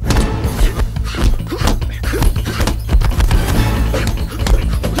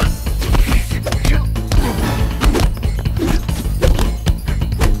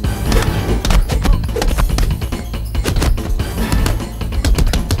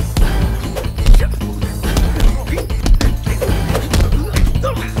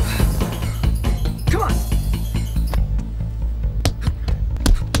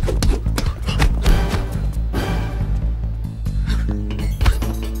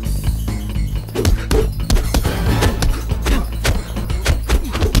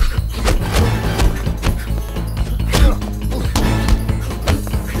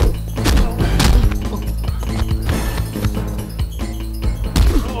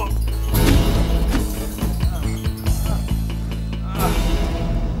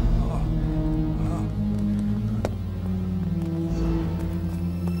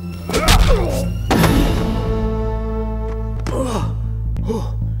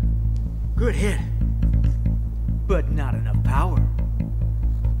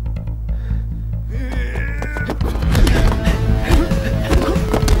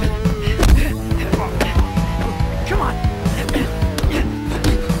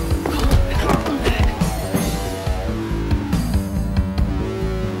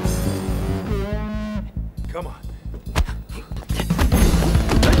 Come on.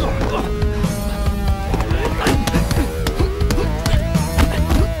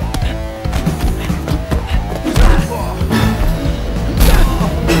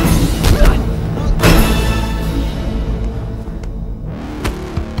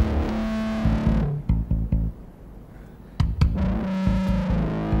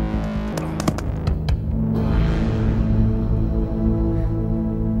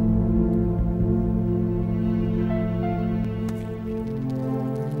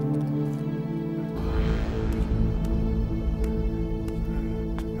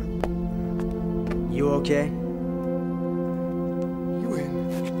 You okay? You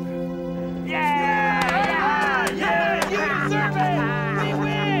win. Yeah! You deserve it! We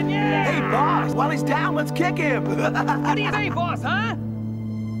win! Yeah! Hey, boss, while he's down, let's kick him. What do you think, boss, huh?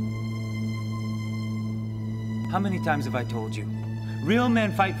 How many times have I told you? Real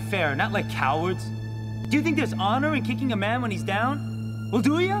men fight fair, not like cowards. Do you think there's honor in kicking a man when he's down? Well,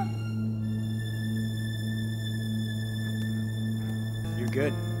 do ya? You're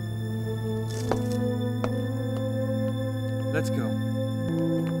good. Let's go.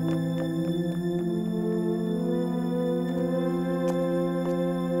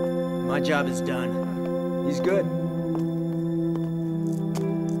 My job is done. He's good.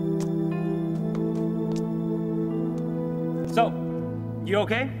 So, you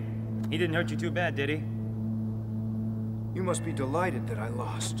okay? He didn't hurt you too bad, did he? You must be delighted that I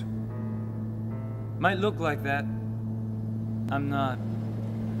lost. Might look like that. I'm not.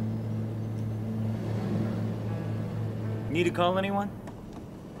 Need to call anyone?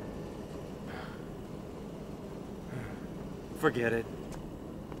 Forget it.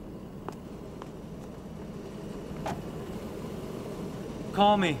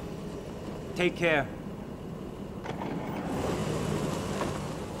 Call me. Take care.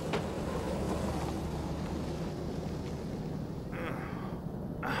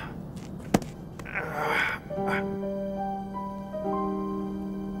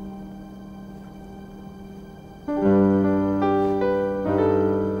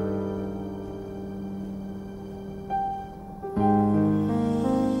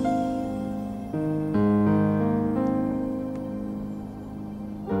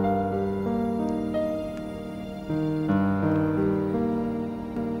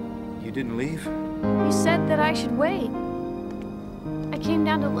 You didn't leave? You said that I should wait. I came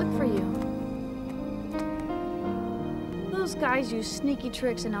down to look for you. Those guys used sneaky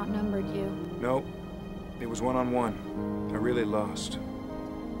tricks and outnumbered you. No. It was one-on-one. I really lost.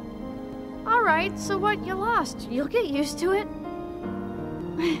 All right, so what? You lost. You'll get used to it.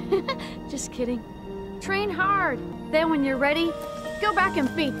 Just kidding. Train hard. Then when you're ready, go back and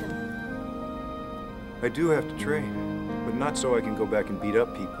beat them. I do have to train, but not so I can go back and beat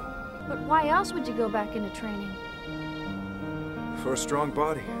up people. But why else would you go back into training? For a strong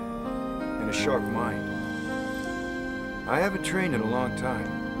body and a sharp mind. I haven't trained in a long time.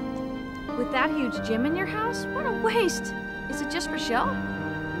 With that huge gym in your house? What a waste. Is it just for show?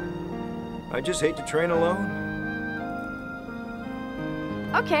 I just hate to train alone.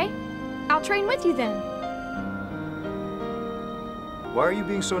 Okay, I'll train with you then. Why are you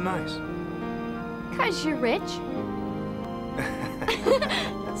being so nice? 'Cause you're rich.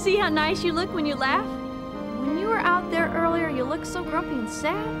 See how nice you look when you laugh? When you were out there earlier, you looked so grumpy and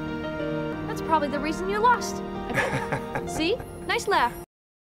sad. That's probably the reason you lost. See? Nice laugh.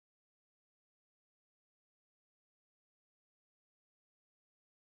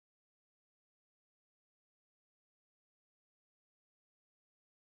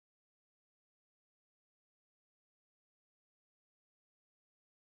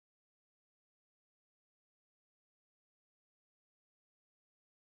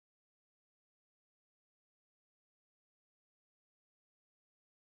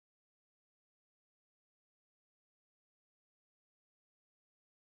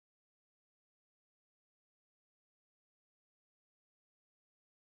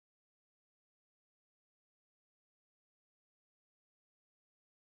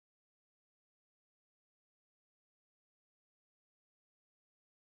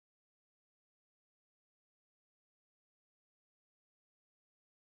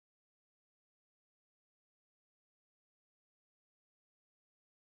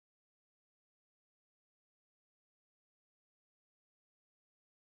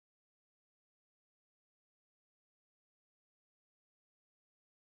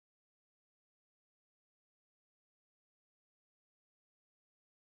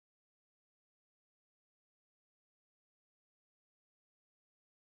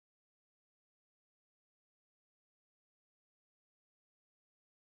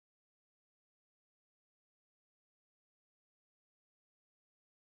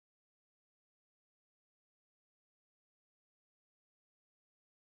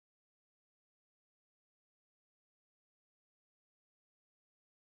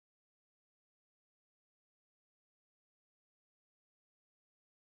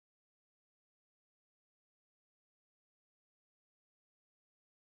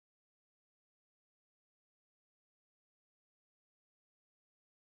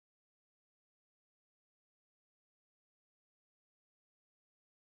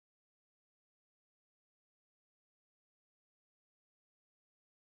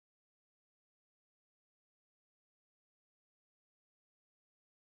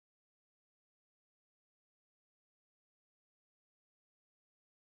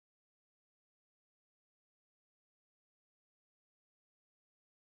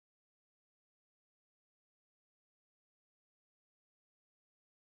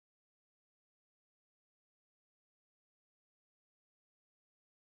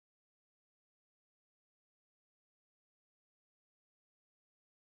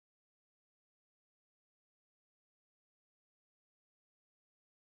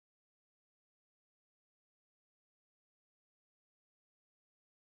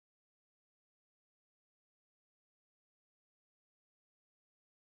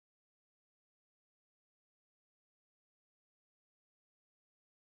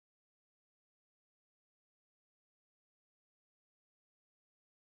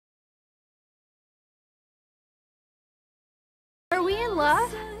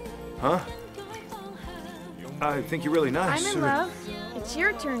 love. Huh? I think you're really nice. I'm in love. It's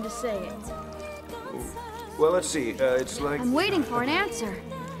your turn to say it. Well, let's see. It's like... I'm waiting for an answer.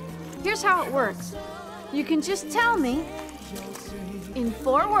 Here's how it works. You can just tell me, in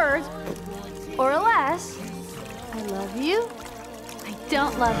 4 words, or less, I love you, I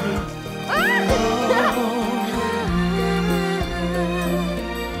don't love you.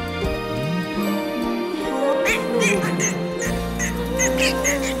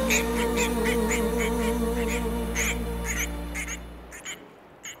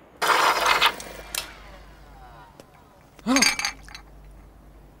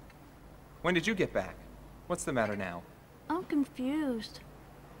 When did you get back? What's the matter now? I'm confused.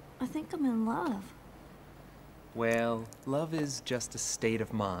 I think I'm in love. Well, love is just a state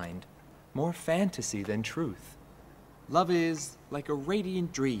of mind. More fantasy than truth. Love is like a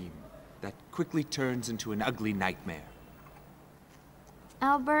radiant dream that quickly turns into an ugly nightmare.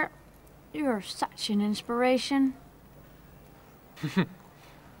 Albert, you're such an inspiration.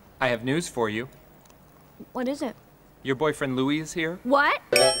 I have news for you. What is it? Your boyfriend Louis is here? What?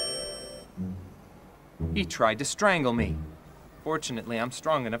 He tried to strangle me. Fortunately, I'm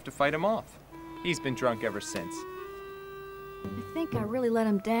strong enough to fight him off. He's been drunk ever since. I think I really let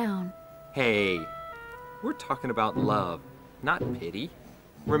him down. Hey, we're talking about love, not pity.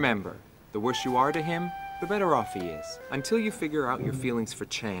 Remember, the worse you are to him, the better off he is. Until you figure out your feelings for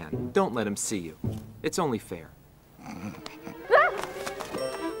Chan, don't let him see you. It's only fair.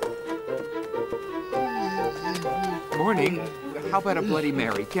 Morning. How about a Bloody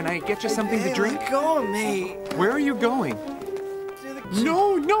Mary? Can I get you something to drink? Let go of me. Where are you going?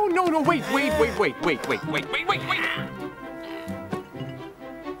 No, no, no, no, wait.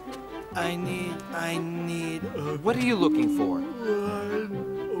 I need... What are you looking for?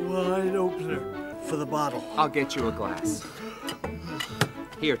 Wine opener for the bottle. I'll get you a glass.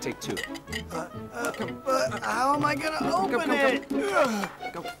 Here, take 2. But how am I gonna open it?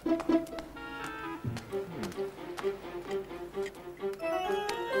 Go.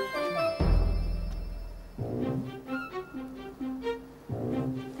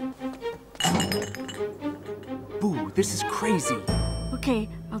 Boo, this is crazy. Okay,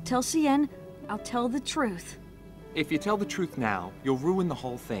 I'll tell Cien. I'll tell the truth. If you tell the truth now, you'll ruin the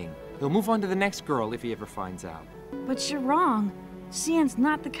whole thing. He'll move on to the next girl if he ever finds out. But you're wrong. Cien's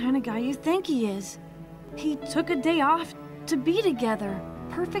not the kind of guy you think he is. He took a day off to be together.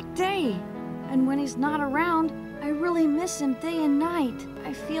 Perfect day. And when he's not around, I really miss him day and night.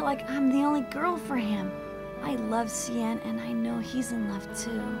 I feel like I'm the only girl for him. I love Cien, and I know he's in love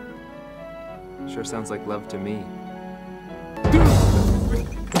too. Sure sounds like love to me.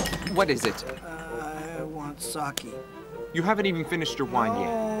 What is it? I want sake. You haven't even finished your wine yet.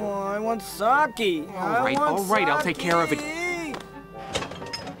 Oh, I want sake. All right, I'll take care of it.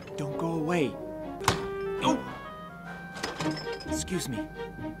 Don't go away. Oh! Excuse me.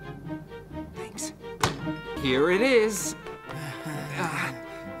 Thanks. Here it is.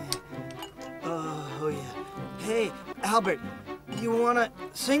 Oh, yeah. Hey, Albert, you wanna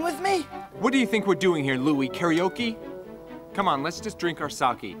sing with me? What do you think we're doing here, Louis? Karaoke? Come on, let's just drink our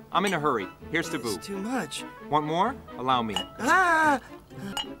sake. I'm in a hurry. Here's to Boo. It's too much. Want more? Allow me. Ah!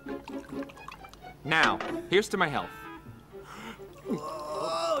 Now, here's to my health.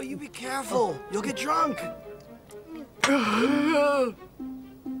 Oh, you be careful. You'll get drunk.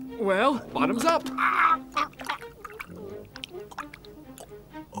 Well, bottoms up.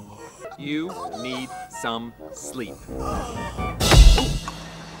 You need some sleep.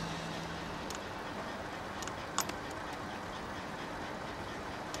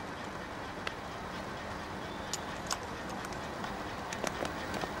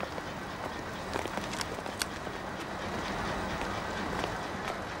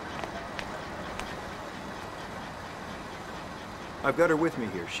 I've got her with me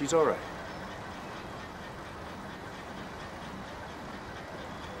here. She's all right.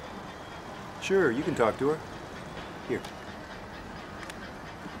 Sure, you can talk to her. Here.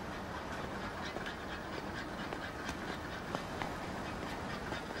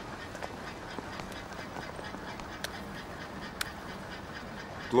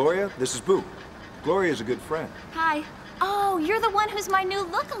 Gloria, this is Boo. Gloria's a good friend. Hi. Oh, you're the one who's my new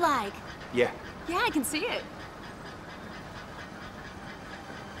look-alike. Yeah. Yeah, I can see it.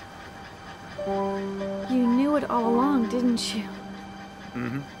 You knew it all along, didn't you?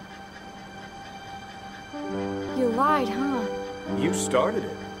 Mm-hmm. You lied, huh? You started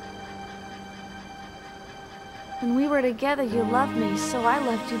it. When we were together, you loved me, so I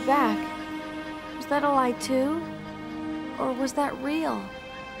loved you back. Was that a lie too? Or was that real?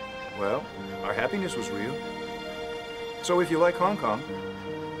 Well, our happiness was real. So if you like Hong Kong,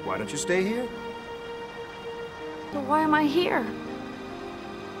 why don't you stay here? But why am I here?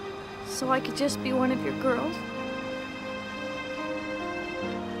 So I could just be one of your girls?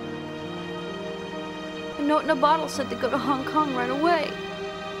 A note in a bottle said to go to Hong Kong right away.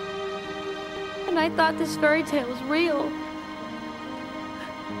 And I thought this fairy tale was real.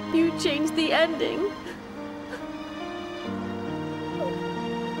 You changed the ending.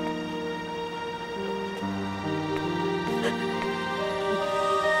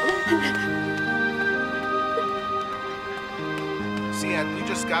 Cian, we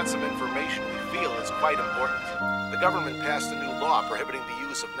just got some information we feel is quite important. The government passed a new law prohibiting the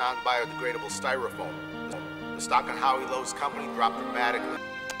use of non-biodegradable styrofoam. The stock on Howie Lowe's company dropped dramatically.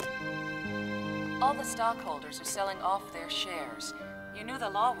 All the stockholders are selling off their shares. You knew the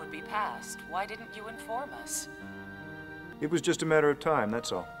law would be passed. Why didn't you inform us? It was just a matter of time,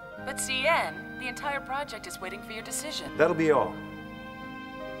 that's all. But CN, the entire project is waiting for your decision. That'll be all.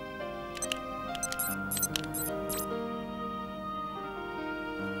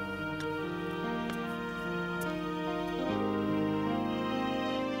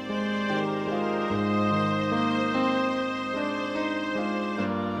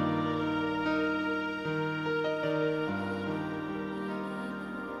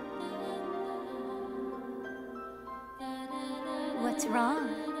 What's wrong?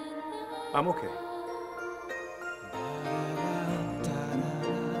 I'm okay.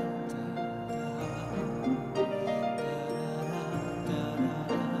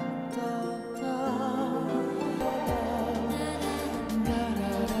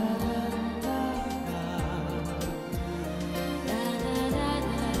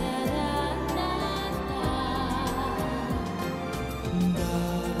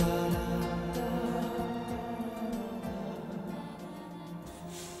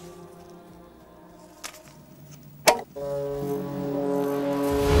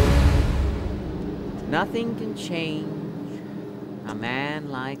 Nothing can change a man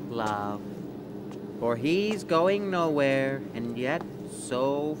like love, for he's going nowhere and yet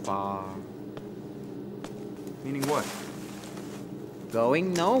so far. Meaning what?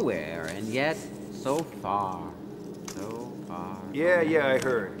 Going nowhere and yet so far. So far. Yeah, I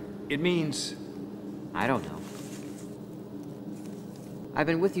heard. It means... I don't know. I've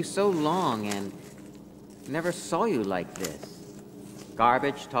been with you so long and never saw you like this.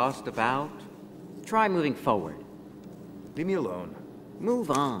 Garbage tossed about. Try moving forward. Leave me alone.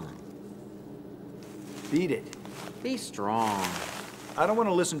 Move on. Beat it. Be strong. I don't want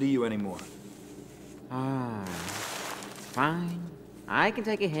to listen to you anymore. Fine. I can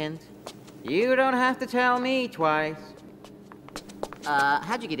take a hint. You don't have to tell me twice.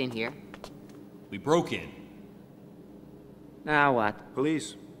 How'd you get in here? We broke in. Now what?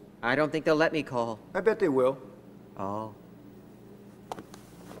 Police. I don't think they'll let me call. I bet they will. Oh.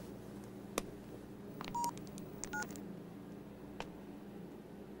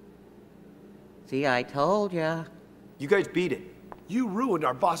 See, I told ya. You guys beat it. You ruined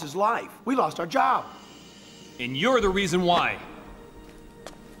our boss's life. We lost our job. And you're the reason why.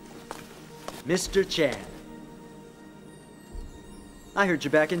 Mr. Chan. I heard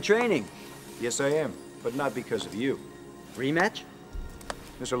you're back in training. Yes, I am, but not because of you. Rematch?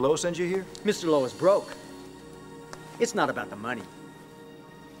 Mr. Lowe sent you here? Mr. Lowe is broke. It's not about the money.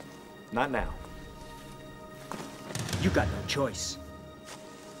 Not now. You got no choice.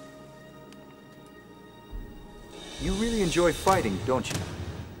 You really enjoy fighting, don't you?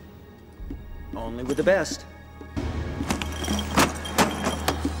 Only with the best.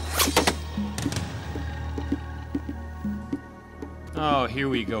 Oh, here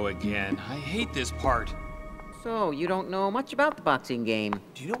we go again. I hate this part. So, you don't know much about the boxing game.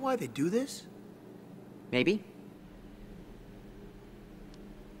 Do you know why they do this? Maybe.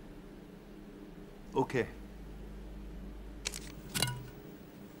 Okay.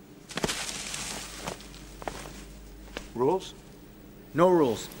 Rules? No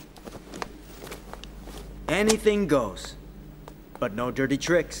rules. Anything goes. But no dirty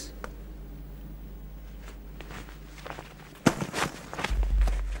tricks.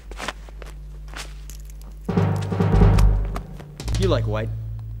 You like white?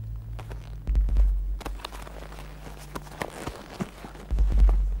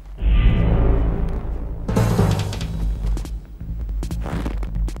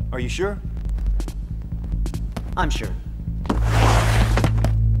 Are you sure? I'm sure.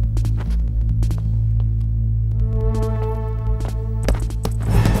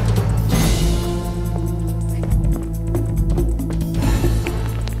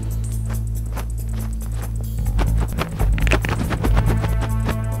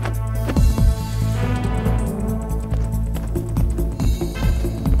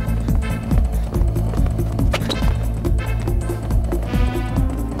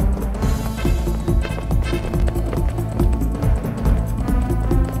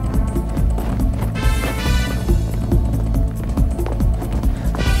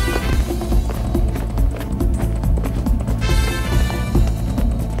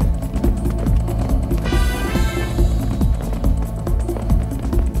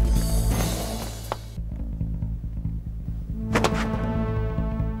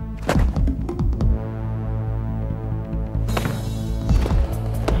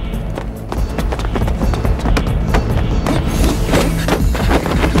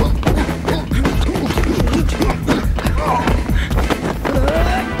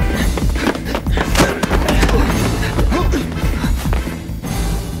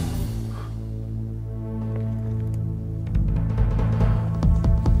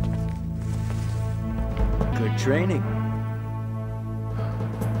 training.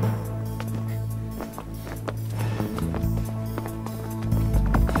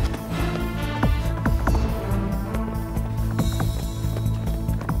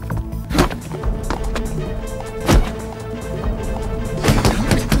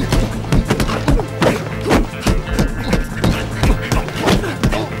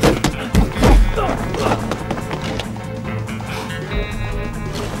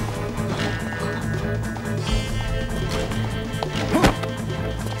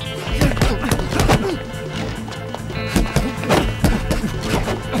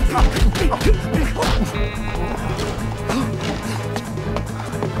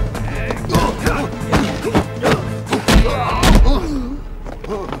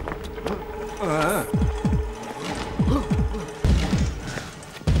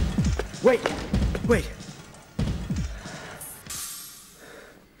 Wait.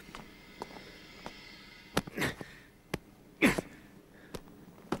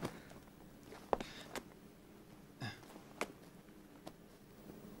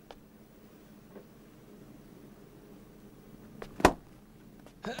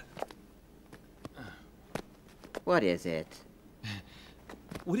 What is it?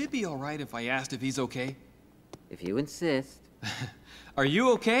 Would it be all right if I asked if he's okay? If you insist. Are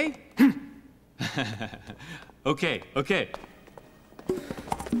you okay? Okay.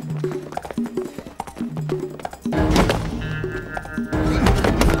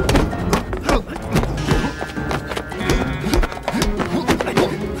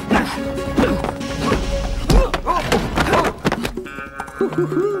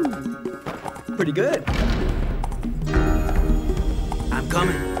 Pretty good. I'm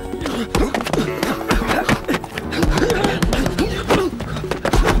coming.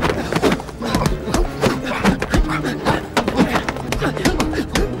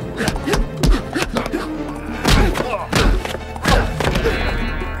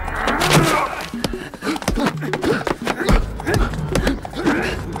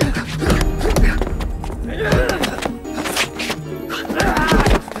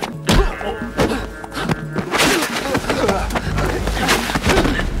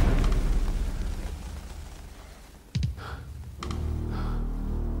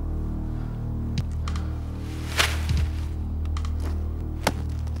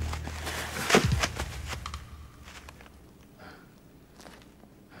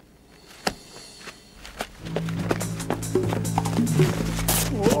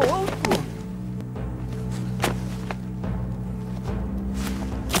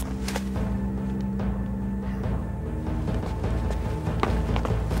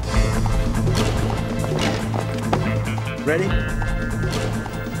 Ready?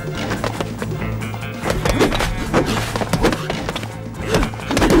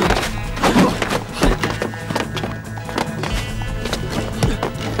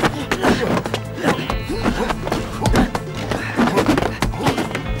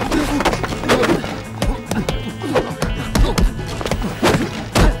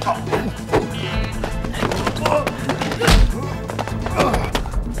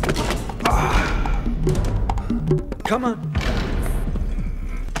 Come on.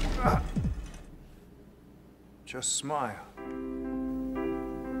 Just smile.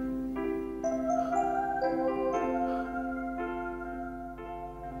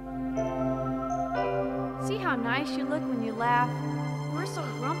 See how nice you look when you laugh? You were so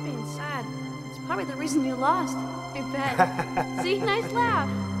grumpy and sad. It's probably the reason you lost. I bet. See? Nice laugh.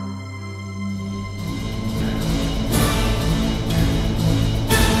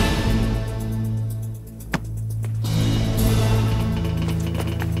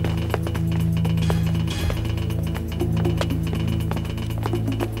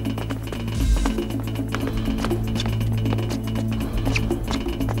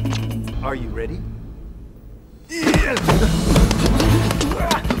 Are you ready?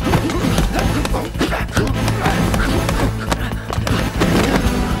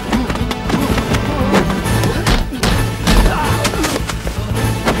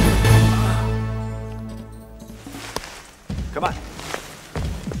 Come on.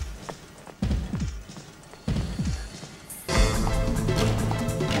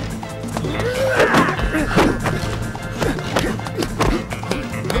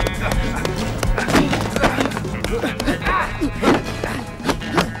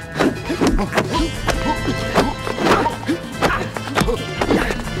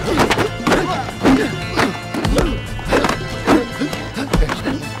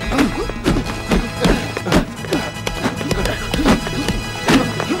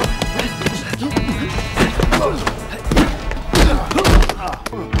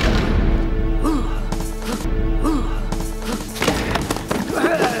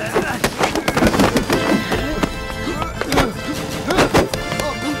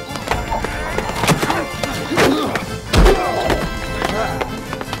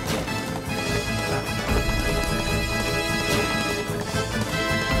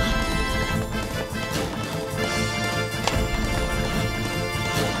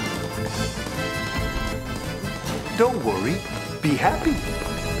 Don't worry. Be happy.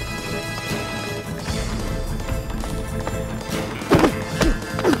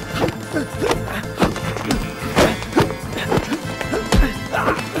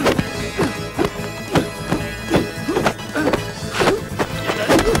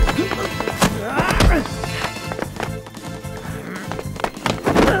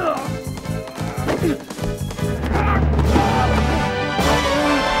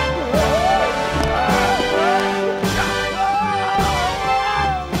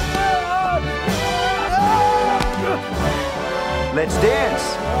 Let's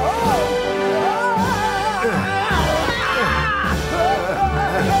dance.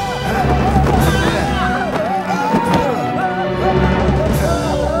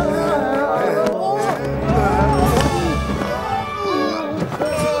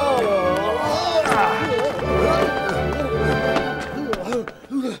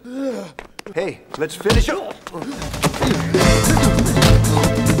 Hey, let's finish up.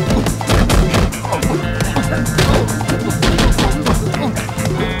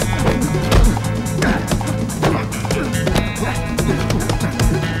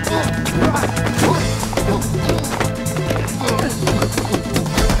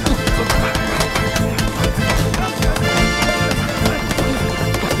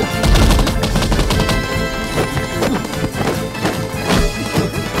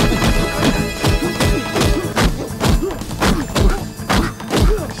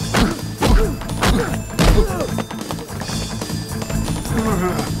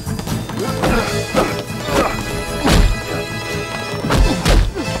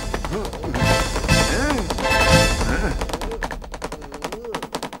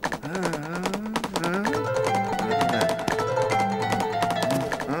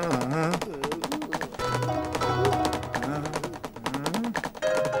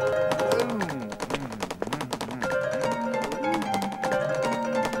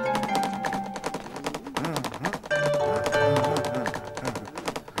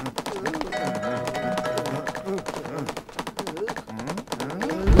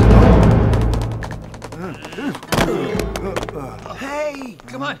 Hey,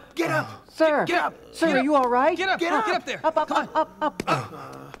 come on, get up! Sir! Get up! Sir, Get are up. you all right? Get up! Get Get up. up there! Up, up, Come up, up, up.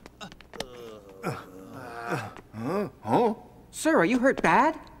 Huh? Sir, are you hurt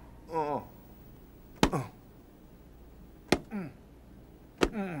bad?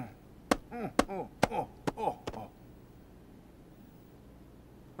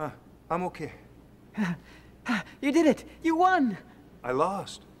 I'm okay. You did it! You won! I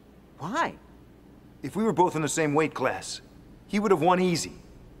lost. Why? If we were both in the same weight class, he would have won easy.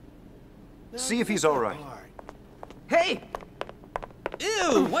 See if he's all right. Hey!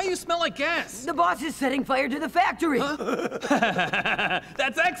 Ew, why you smell like gas? The boss is setting fire to the factory.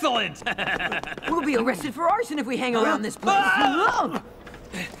 That's excellent! We'll be arrested for arson if we hang around this place.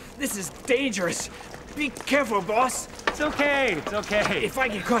 This is dangerous. Be careful, boss. It's okay, it's okay. If I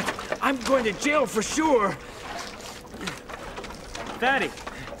get caught, I'm going to jail for sure. Fatty.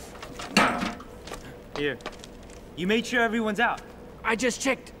 Here. You made sure everyone's out. I just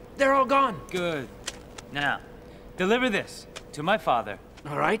checked. They're all gone. Good. Now, deliver this to my father.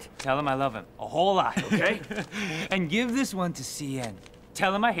 All right. Tell him I love him a whole lot. Okay. And give this one to CN.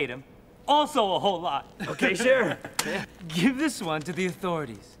 Tell him I hate him. Also a whole lot. Okay, sure. Give this one to the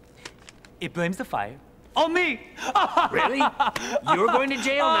authorities. It blames the fire on me. Really? You're going to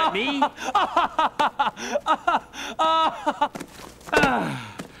jail, not me?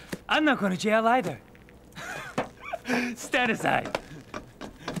 I'm not going to jail either. Stand aside.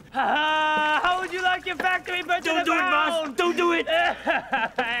 How would you like your factory burnt to the ground? Don't do it, boss. Don't do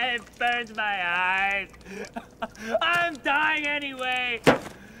it. It burns my eyes. I'm dying anyway.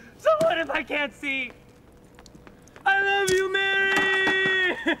 So what if I can't see? I love you,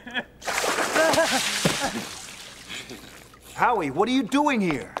 Mary! Howie, what are you doing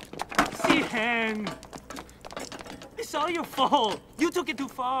here? CN! It's all your fault. You took it too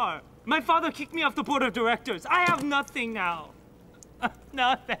far. My father kicked me off the board of directors. I have nothing now.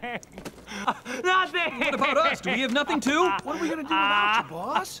 Nothing. Nothing. What about us? Do we have nothing too? What are we gonna do without you,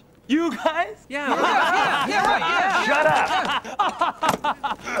 boss? You guys? Yeah, right. Shut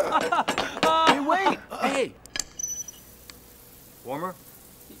up! Hey, wait! Hey! Warmer?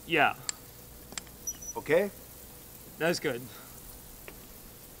 Yeah, Okay? that's good.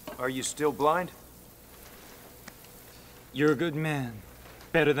 Are you still blind? You're a good man.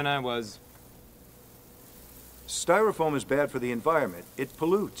 Better than I was. Styrofoam is bad for the environment. It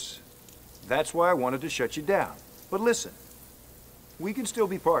pollutes. That's why I wanted to shut you down. But listen, we can still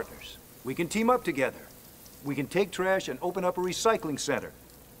be partners. We can team up together. We can take trash and open up a recycling center.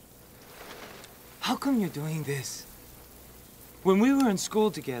 How come you're doing this? When we were in school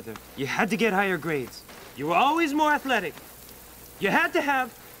together, you had to get higher grades. You were always more athletic. You had to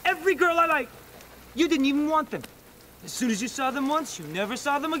have every girl I liked. You didn't even want them. As soon as you saw them once, you never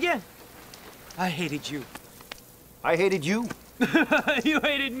saw them again. I hated you. I hated you? You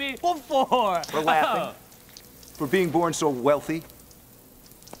hated me? What for? For laughing. For being born so wealthy.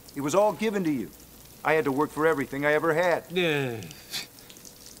 It was all given to you. I had to work for everything I ever had.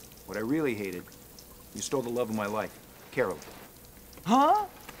 What I really hated, you stole the love of my life, Carolyn. Huh?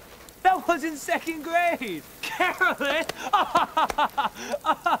 That was in 2nd grade. Carolyn?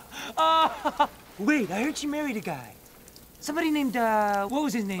 Wait, I heard she married a guy. Somebody named, what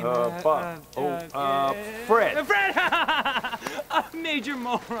was his name? Bob. Fred. Fred! A major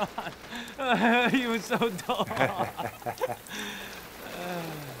moron. He was so dull.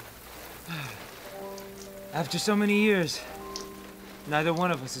 After so many years, neither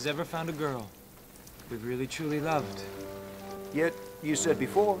one of us has ever found a girl we really truly loved. Yet, you said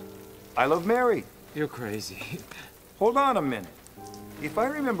before, I love Mary. You're crazy. Hold on a minute. If I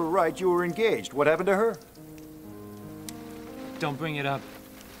remember right, you were engaged. What happened to her? Don't bring it up.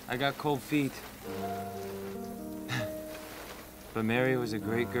 I got cold feet. But Mary was a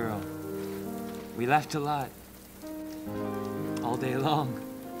great girl. We laughed a lot. All day long.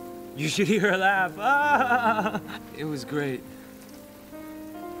 You should hear her laugh. Ah! It was great.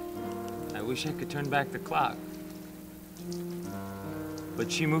 I wish I could turn back the clock. But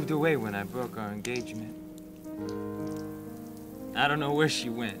she moved away when I broke our engagement. I don't know where she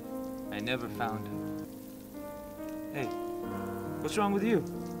went. I never found her. Hey, what's wrong with you?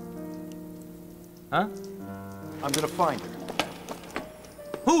 Huh? I'm gonna find her.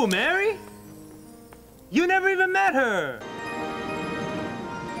 Who, Mary? You never even met her!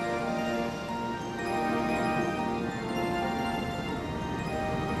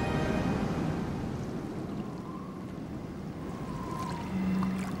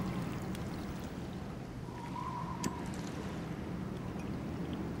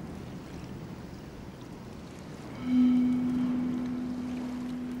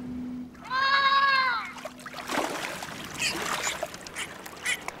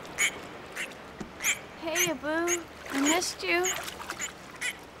 Hey, Abu. I missed you.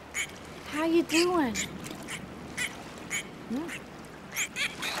 How you doing?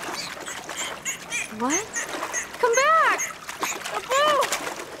 What? Come back! Abu!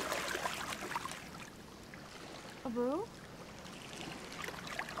 Abu?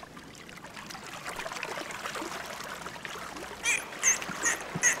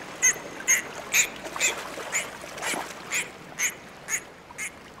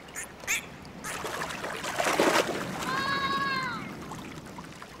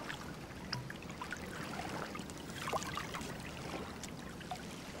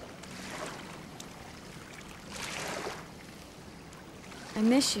 I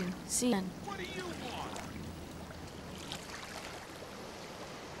miss you. See you. What do you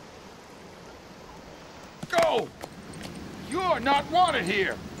want? Go! You're not wanted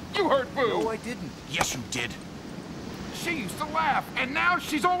here. You heard Boo. No, I didn't. Yes, you did. She used to laugh, and now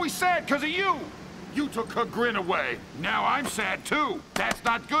she's always sad because of you. You took her grin away. Now I'm sad, too. That's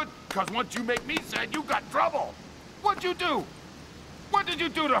not good, because once you make me sad, you got trouble. What'd you do? What did you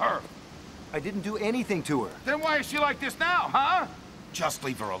do to her? I didn't do anything to her. Then why is she like this now, huh? Just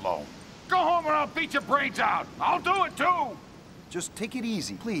leave her alone. Go home or I'll beat your brains out. I'll do it, too. Just take it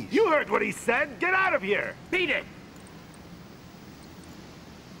easy, please. You heard what he said. Get out of here. Beat it.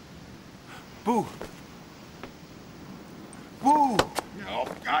 Boo. Boo. No,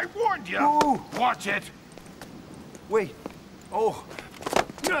 I warned you. Boo. Watch it. Wait. Oh.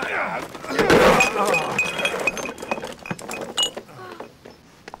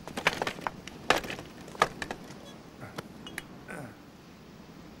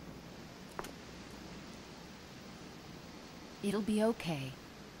 It'll be okay.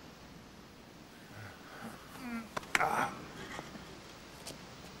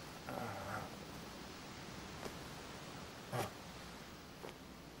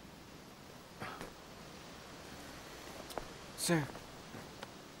 Sir.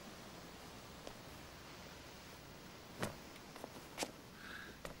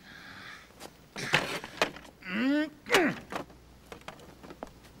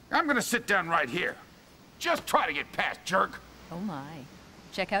 I'm gonna sit down right here. Just try to get past, jerk. Oh my.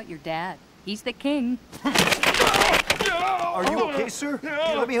 Check out your dad. He's the king. Are you okay, sir? Here,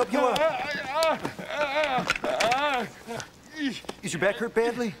 let me help you out. Is your back hurt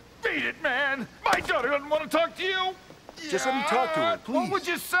badly? Beat it, man. My daughter doesn't want to talk to you. Just let me talk to her, please. What would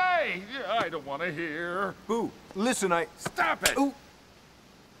you say? I don't want to hear. Boo, listen, Stop it. Ooh.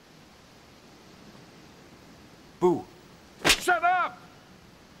 Boo. Shut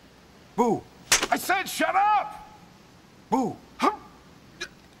Boo! I said shut up! Boo!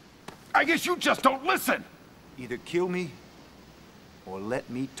 I guess you just don't listen. Either kill me, or let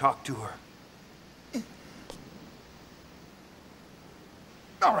me talk to her.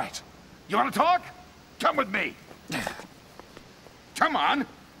 All right. You want to talk? Come with me. Come on.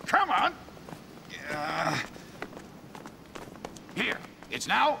 Come on. Here. It's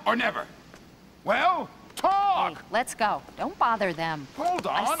now or never. Well, talk! Hey, let's go. Don't bother them. Hold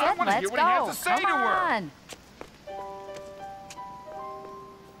on. I I want to hear what he has to say to her. On.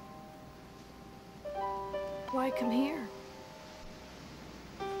 Why come here?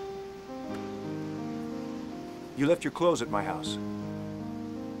 You left your clothes at my house.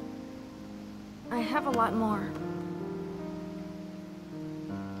 I have a lot more.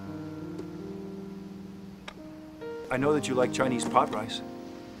 I know that you like Chinese pot rice.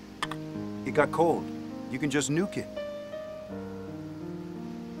 It got cold. You can just nuke it.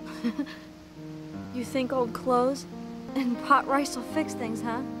 You think old clothes and pot rice will fix things,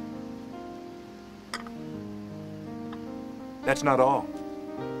 huh? That's not all.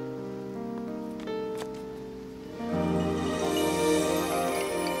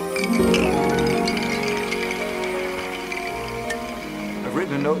 I've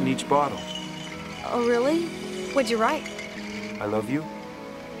written a note in each bottle. Oh, really? What'd you write? I love you,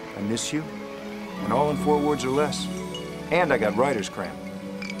 I miss you, and all in 4 words or less. And I got writer's cramp.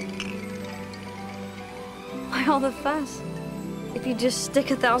 Why all the fuss? If you just stick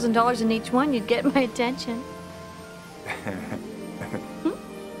 $1,000 in each one, you'd get my attention.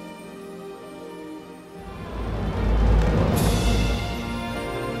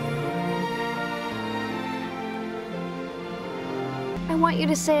 I want you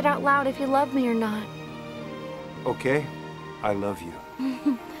to say it out loud if you love me or not. Okay, I love you.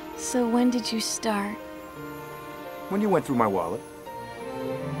 So when did you start? When you went through my wallet.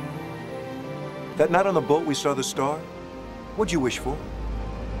 That night on the boat we saw the star? What'd you wish for?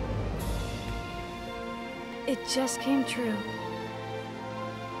 It just came true.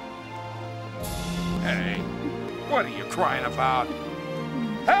 Hey, what are you crying about?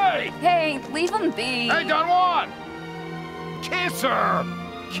 Hey! Hey, leave him be. Hey, Don Juan! Kiss her!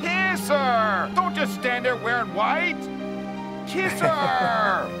 Kiss her! Don't just stand there wearing white! Kiss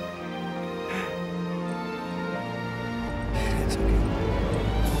her! It's okay.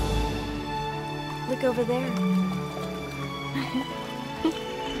 Look over there.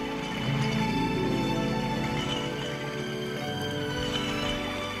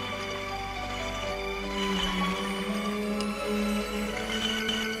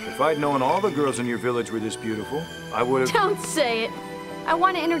 If I'd known all the girls in your village were this beautiful, I would have... Don't say it. I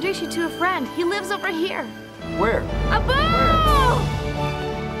want to introduce you to a friend. He lives over here. Where? Abu!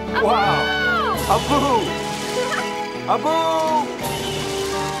 Wow! Abu! Abu!